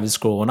whenever I was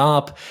growing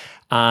up,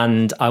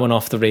 and I went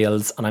off the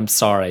rails, and I'm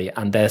sorry.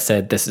 And they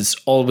said, this is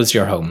always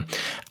your home.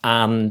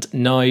 And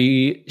now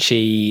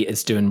she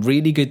is doing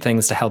really good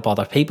things to help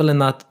other people in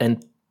that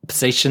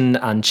position,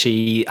 and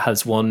she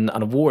has won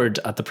an award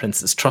at the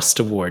Prince's Trust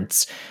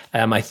Awards.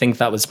 I think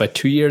that was about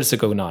 2 years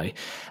ago now.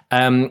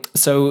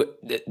 So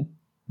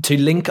to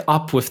link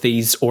up with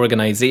these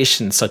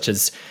organisations such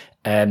as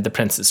the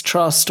Prince's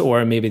Trust,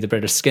 or maybe the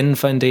British Skin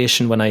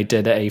Foundation, when I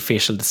did a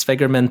facial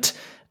disfigurement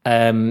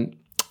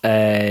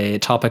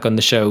topic on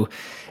the show,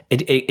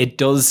 it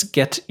does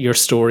get your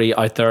story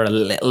out there a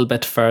little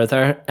bit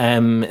further.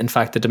 In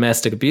fact, the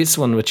domestic abuse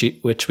one,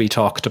 which we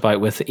talked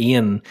about with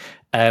Ian,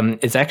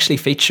 is actually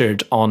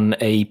featured on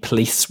a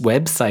police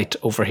website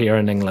over here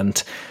in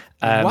England.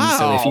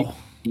 Wow.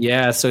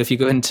 So if you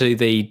go into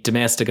the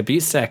domestic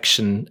abuse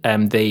section,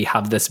 they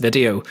have this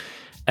video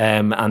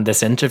and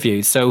this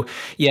interview. So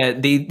yeah,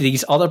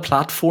 these other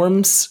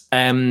platforms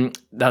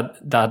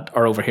that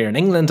are over here in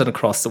England and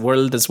across the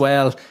world as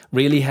well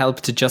really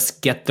help to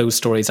just get those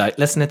stories out.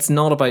 Listen, it's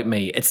not about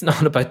me. It's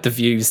not about the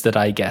views that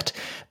I get,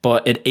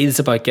 but it is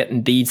about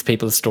getting these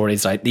people's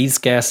stories out. These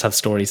guests have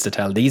stories to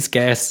tell. These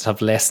guests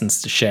have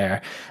lessons to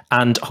share.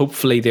 And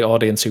hopefully the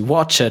audience who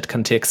watch it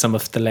can take some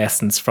of the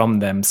lessons from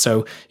them.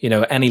 So,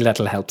 any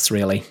little helps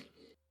really.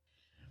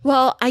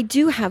 Well, I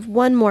do have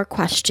one more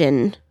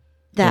question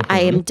that I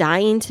am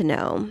dying to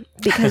know,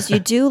 because you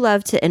do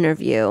love to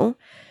interview.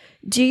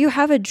 Do you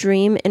have a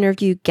dream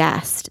interview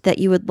guest that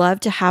you would love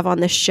to have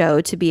on the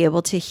show to be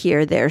able to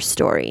hear their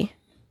story?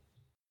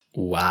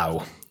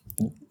 Wow,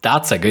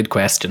 that's a good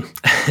question.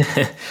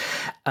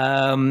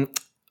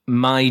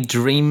 My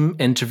dream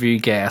interview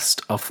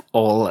guest of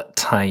all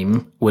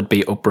time would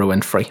be Oprah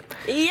Winfrey.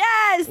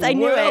 Yes, I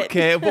knew it.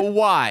 Okay, but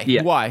why?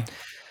 Yeah. Why?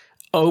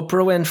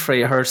 Oprah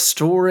Winfrey, her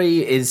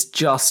story is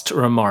just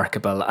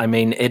remarkable. I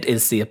mean, it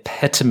is the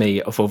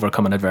epitome of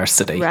overcoming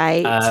adversity.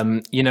 Right.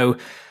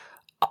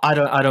 I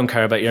don't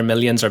care about your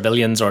millions or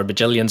billions or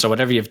bajillions or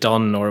whatever you've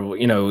done, or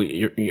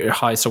your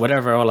house or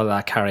whatever, all of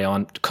that, carry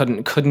on.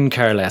 Couldn't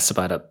care less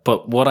about it.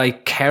 But what I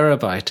care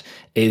about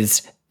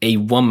is a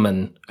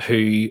woman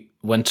who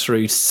went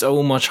through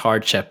so much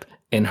hardship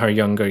in her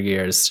younger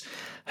years,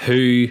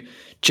 who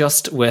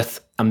just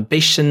with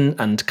ambition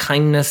and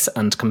kindness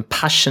and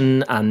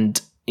compassion and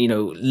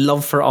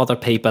love for other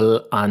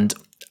people and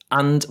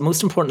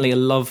most importantly a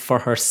love for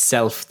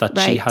herself that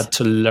she had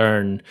to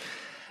learn,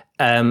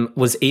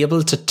 was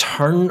able to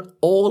turn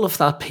all of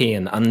that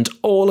pain and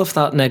all of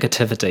that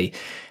negativity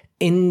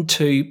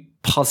into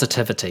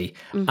positivity,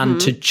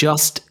 and to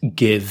just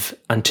give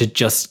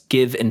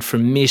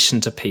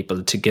information to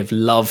people, to give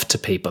love to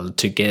people,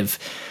 to give.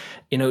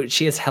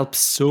 She has helped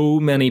so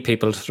many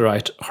people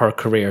throughout her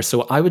career.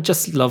 So I would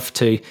just love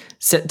to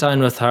sit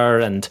down with her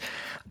and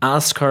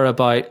ask her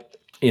about,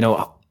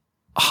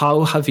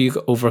 how have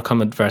you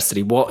overcome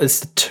adversity? What is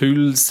the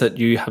tools that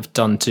you have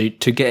done to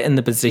get in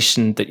the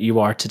position that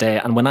you are today?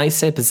 And when I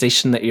say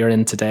position that you're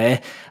in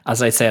today,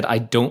 as I said, I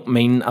don't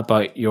mean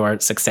about your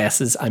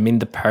successes. I mean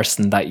the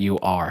person that you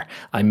are.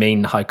 I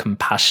mean how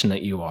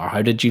compassionate you are.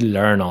 How did you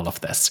learn all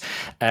of this?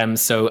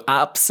 So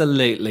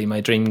absolutely, my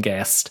dream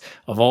guest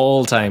of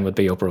all time would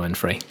be Oprah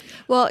Winfrey.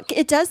 Well,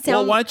 it does sound...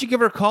 Well, why don't you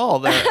give her a call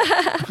there?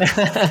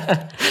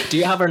 Do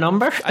you have her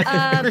number?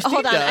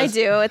 Hold on, I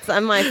do. It's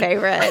my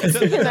favorite.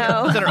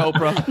 Consider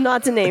Oprah.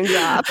 Not to name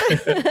drop.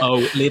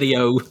 Oh, Lady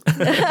O.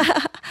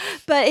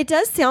 But it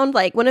does sound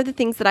like one of the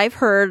things that I've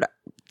heard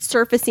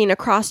surfacing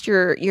across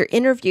your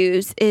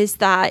interviews is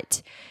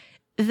that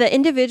the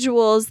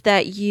individuals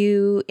that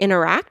you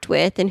interact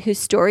with and whose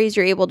stories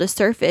you're able to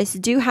surface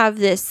do have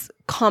this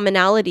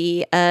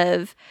commonality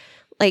of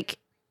like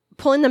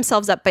pulling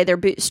themselves up by their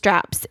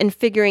bootstraps and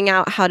figuring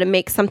out how to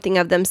make something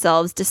of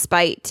themselves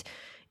despite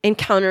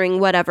encountering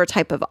whatever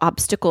type of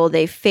obstacle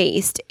they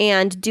faced,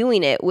 and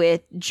doing it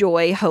with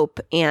joy, hope,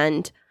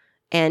 and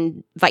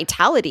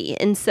vitality.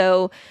 And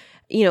so,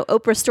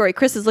 Oprah's story,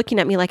 Chris is looking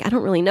at me like, I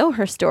don't really know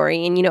her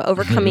story, and,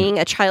 overcoming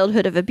a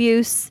childhood of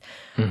abuse.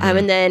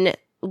 And then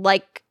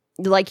like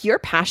your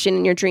passion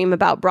and your dream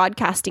about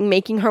broadcasting,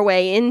 making her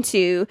way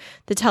into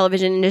the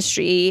television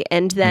industry,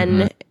 and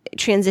then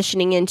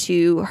transitioning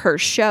into her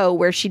show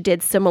where she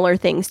did similar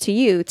things to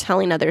you,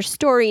 telling other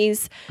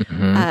stories,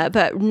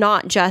 but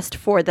not just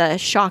for the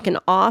shock and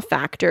awe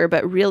factor,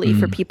 but really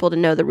for people to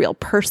know the real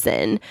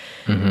person.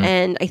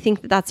 And I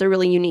think that's a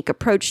really unique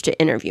approach to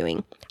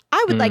interviewing.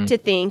 I would like to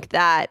think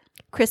that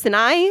Chris and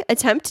I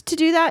attempt to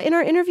do that in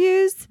our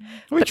interviews.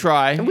 We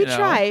try. You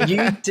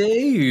do.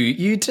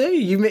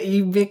 You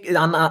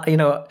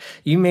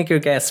make your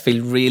guests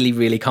feel really,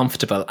 really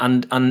comfortable.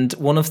 And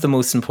one of the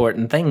most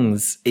important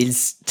things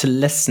is to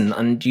listen,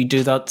 and you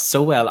do that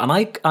so well. And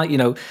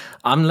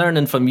I'm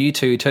learning from you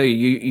two too.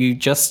 You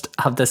just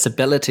have this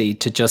ability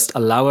to just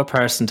allow a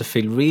person to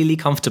feel really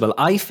comfortable.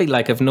 I feel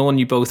like I've known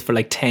you both for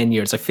like 10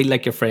 years. I feel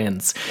like you're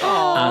friends.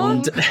 Aww.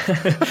 And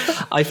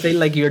I feel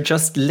like you're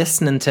just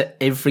listening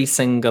to every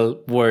single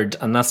word,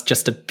 and that's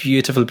just a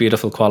beautiful,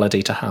 beautiful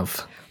quality to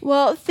have.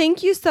 Well,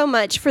 thank you so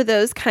much for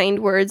those kind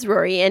words,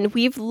 Rory. And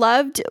we've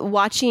loved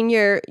watching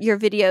your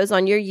videos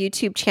on your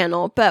YouTube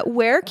channel. But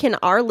where can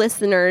our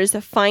listeners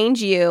find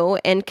you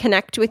and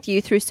connect with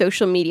you through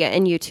social media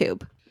and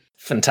YouTube?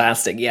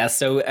 Fantastic. Yeah.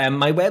 So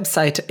my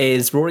website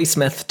is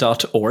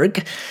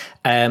rorysmith.org,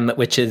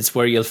 which is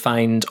where you'll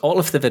find all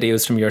of the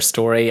videos from your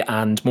story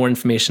and more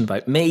information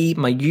about me.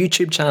 My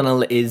YouTube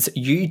channel is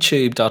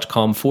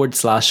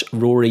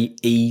youtube.com/Rory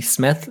E.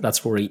 Smith.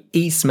 That's Rory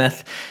E.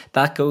 Smith.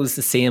 That goes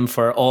the same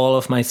for all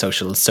of my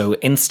socials. So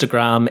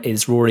Instagram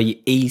is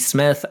Rory E.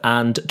 Smith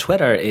and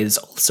Twitter is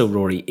also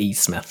Rory E.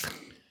 Smith.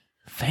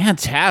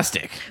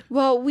 Fantastic.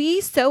 Well,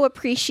 we so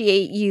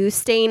appreciate you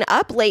staying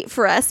up late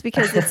for us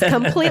because it's a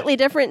completely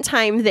different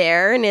time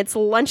there and it's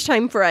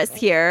lunchtime for us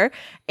here.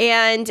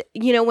 And,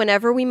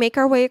 whenever we make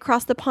our way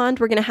across the pond,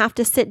 we're going to have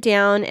to sit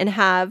down and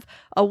have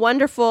a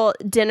wonderful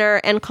dinner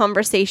and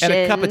conversation.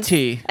 And a cup of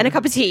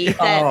tea.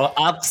 Oh,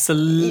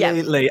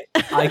 absolutely.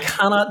 Yeah. I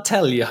cannot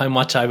tell you how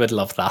much I would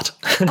love that.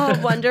 Oh,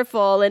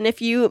 wonderful. And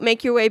if you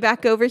make your way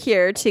back over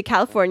here to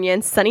California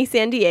and sunny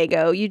San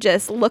Diego, you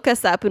just look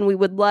us up and we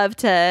would love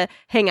to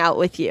hang out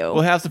with you.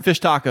 We'll have some fish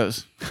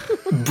tacos.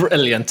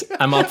 Brilliant.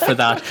 I'm up for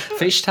that.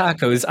 Fish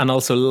tacos and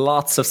also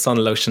lots of sun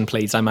lotion,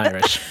 please. I'm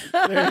Irish.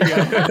 There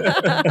you go.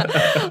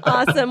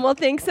 Awesome. Well,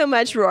 thanks so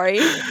much, Rory.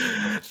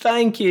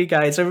 Thank you,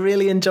 guys. I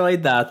really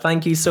enjoyed that.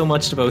 Thank you so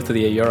much to both of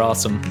you. You're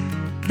awesome.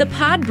 The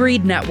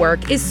Podbreed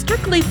Network is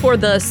strictly for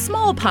the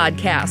small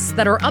podcasts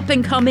that are up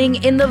and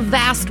coming in the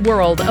vast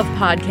world of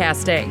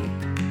podcasting.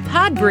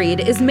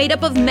 Podbreed is made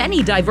up of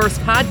many diverse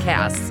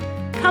podcasts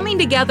coming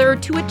together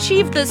to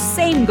achieve the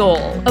same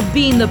goal of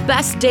being the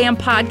best damn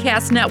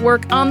podcast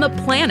network on the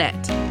planet.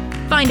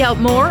 Find out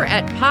more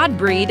at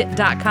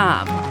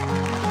podbreed.com.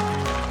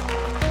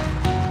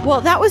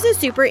 Well, that was a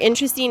super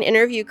interesting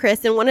interview,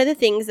 Chris. And one of the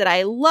things that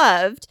I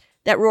loved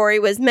that Rory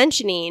was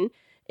mentioning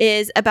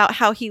is about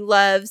how he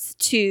loves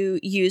to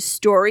use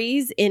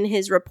stories in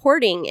his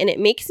reporting. And it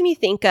makes me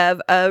think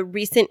of a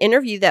recent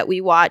interview that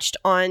we watched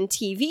on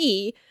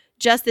TV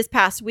just this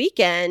past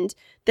weekend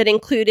that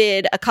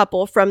included a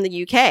couple from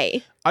the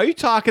UK. Are you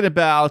talking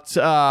about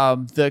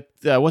the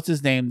what's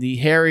his name? The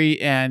Harry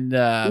and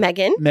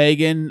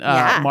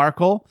Meghan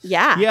Markle?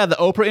 Yeah. Yeah, the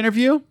Oprah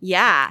interview?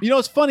 Yeah.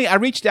 It's funny. I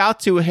reached out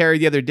to Harry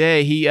the other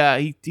day. He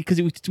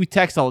because we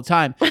text all the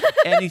time.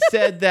 And he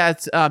said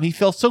that he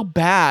felt so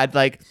bad,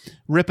 like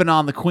ripping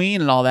on the Queen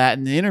and all that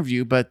in the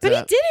interview. But he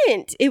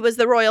didn't. It was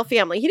the royal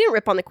family. He didn't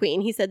rip on the Queen.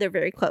 He said they're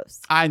very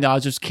close. I know. I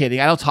was just kidding.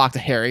 I don't talk to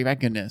Harry. My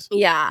goodness.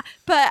 Yeah.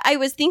 But I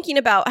was thinking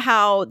about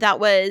how that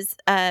was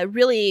a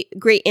really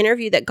great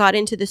interview that got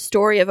into the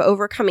story of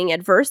overcoming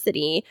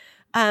adversity.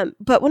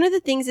 But one of the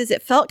things is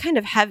it felt kind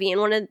of heavy.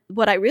 And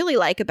what I really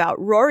like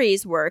about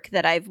Rory's work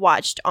that I've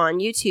watched on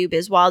YouTube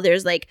is while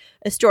there's like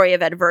a story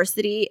of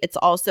adversity, it's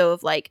also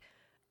of like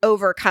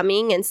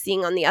overcoming and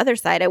seeing on the other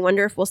side. I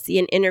wonder if we'll see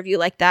an interview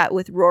like that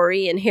with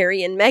Rory and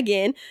Harry and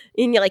Meghan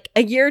in like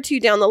a year or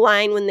two down the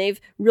line when they've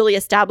really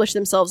established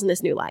themselves in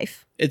this new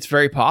life. It's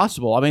very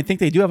possible. I mean, I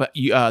think they do have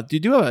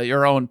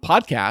your own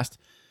podcast.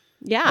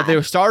 Yeah.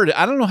 They started.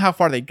 I don't know how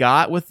far they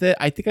got with it.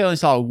 I think I only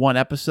saw one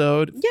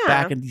episode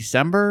back in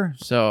December.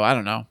 So I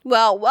don't know.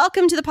 Well,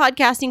 welcome to the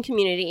podcasting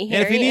community,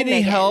 Harry. And if you need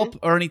any Meghan. help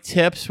or any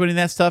tips for any of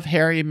that stuff,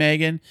 Harry and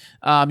Meghan,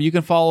 you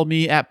can follow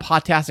me at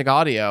Podtastic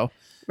Audio.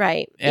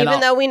 Right. And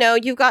even though we know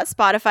you've got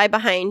Spotify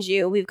behind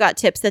you, we've got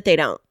tips that they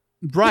don't.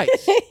 Right.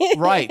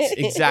 Right.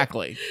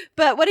 Exactly.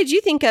 But what did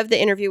you think of the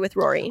interview with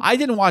Rory? I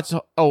didn't watch.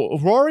 Oh,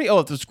 Rory? Oh,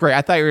 it was great.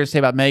 I thought you were going to say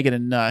about Meghan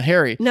and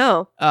Harry.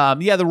 No.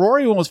 Yeah, the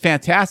Rory one was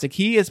fantastic.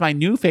 He is my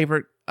new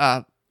favorite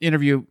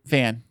interview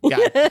fan guy.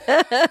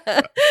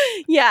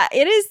 Yeah,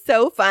 it is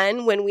so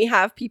fun when we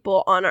have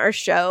people on our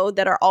show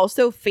that are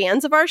also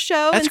fans of our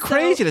show. That's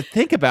crazy to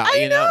think about.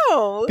 I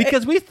know.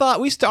 Because we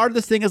thought we started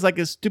this thing as like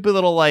a stupid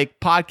little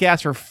like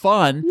podcast for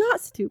fun.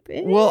 Not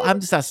stupid. Well, I'm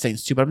just not saying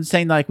stupid. I'm just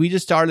saying like we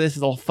just started this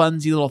little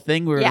funsy little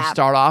thing we were going to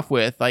start off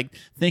with, like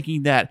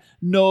thinking that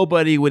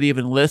nobody would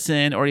even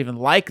listen or even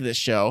like this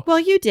show. Well,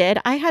 you did.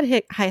 I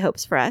had high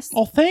hopes for us.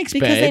 Oh, thanks,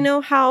 because babe. I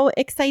know how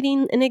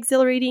exciting and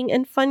exhilarating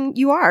and fun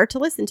you are to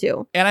listen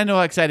to. And I know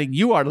how exciting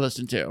you are to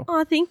listen to.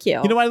 Oh, thank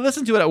you. You know, I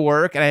listen to it at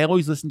work, and I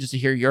always listen just to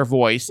hear your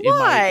voice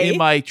in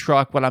my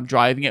truck when I'm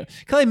driving it.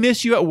 Because I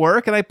miss you at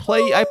work, and I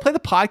play the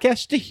podcast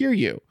just to hear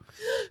you.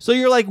 So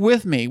you're like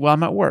with me while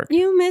I'm at work.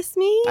 You miss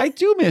me? I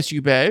do miss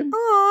you, babe.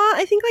 Aw,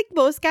 I think like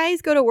most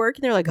guys go to work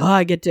and they're like, oh,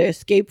 I get to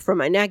escape from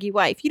my naggy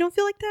wife. You don't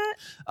feel like that?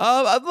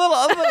 A little.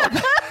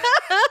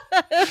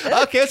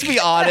 Okay, let's be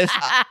honest.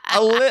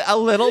 A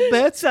little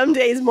bit. Some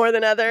days more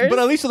than others. But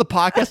at least with the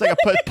podcast, I can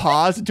put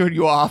pause and turn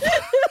you off.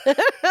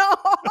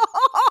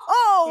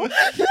 Oh,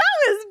 that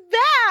was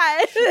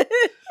bad.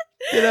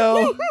 You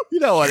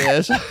know what it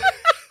is.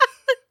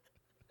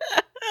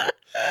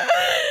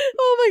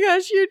 Oh my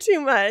gosh, you're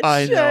too much.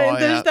 I know.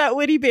 There's that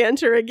witty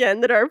banter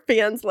again that our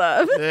fans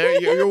love.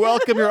 You're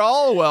welcome. You're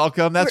all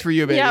welcome. That's for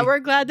you, baby. Yeah, we're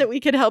glad that we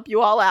could help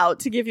you all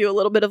out to give you a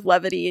little bit of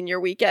levity in your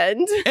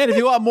weekend. And if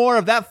you want more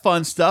of that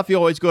fun stuff, you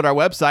always go to our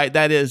website.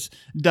 That is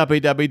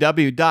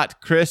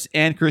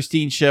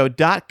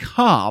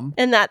www.chrisandchristineshow.com.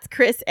 And that's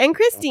Chris and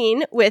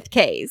Christine with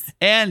K's.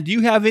 And do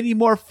you have any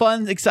more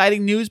fun,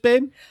 exciting news,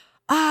 babe?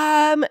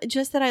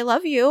 Just that I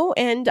love you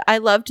and I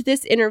loved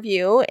this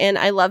interview and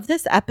I love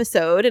this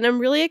episode and I'm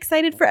really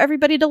excited for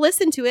everybody to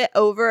listen to it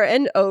over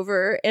and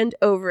over and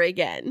over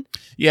again.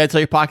 Yeah, until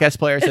your podcast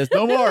player says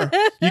no more.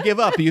 You give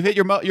up. You've hit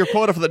your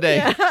quota for the day.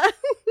 Yeah.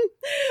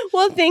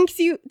 Well, thanks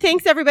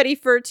everybody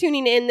for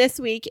tuning in this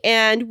week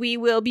and we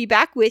will be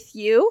back with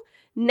you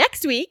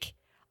next week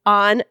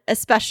on a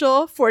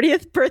special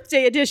 40th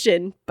birthday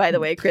edition. By the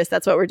way, Chris,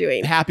 that's what we're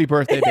doing. Happy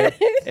birthday, babe.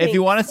 If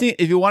you want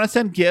to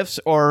send gifts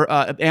or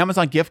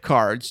Amazon gift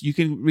cards, you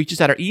can reach us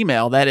at our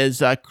email. That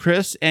is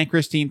Chris and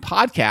Christine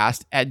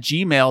podcast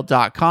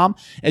 @gmail.com.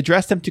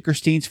 Address them to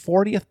Christine's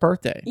 40th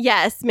birthday.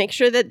 Yes, make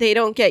sure that they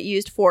don't get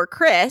used for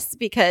Chris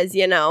because,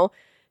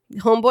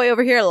 homeboy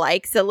over here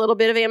likes a little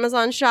bit of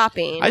Amazon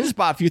shopping. I just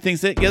bought a few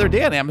things the other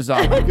day on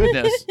Amazon. My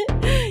goodness.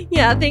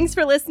 Yeah, thanks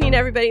for listening,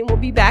 everybody. And we'll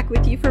be back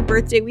with you for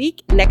birthday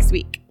week next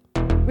week.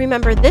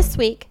 Remember this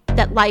week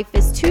that life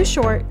is too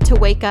short to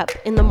wake up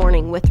in the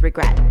morning with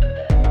regret.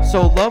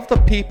 So love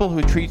the people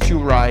who treat you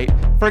right,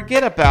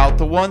 forget about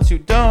the ones who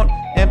don't,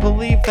 and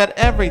believe that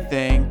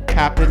everything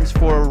happens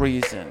for a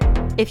reason.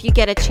 If you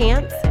get a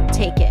chance,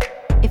 take it.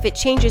 If it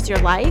changes your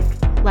life,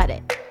 let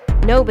it.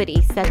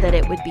 Nobody said that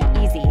it would be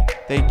easy.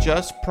 They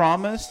just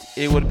promised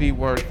it would be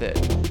worth it.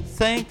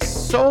 Thanks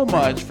so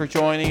much for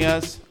joining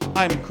us.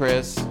 I'm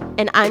Chris.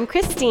 And I'm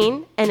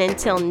Christine. And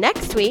until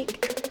next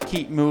week,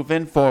 keep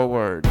moving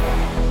forward.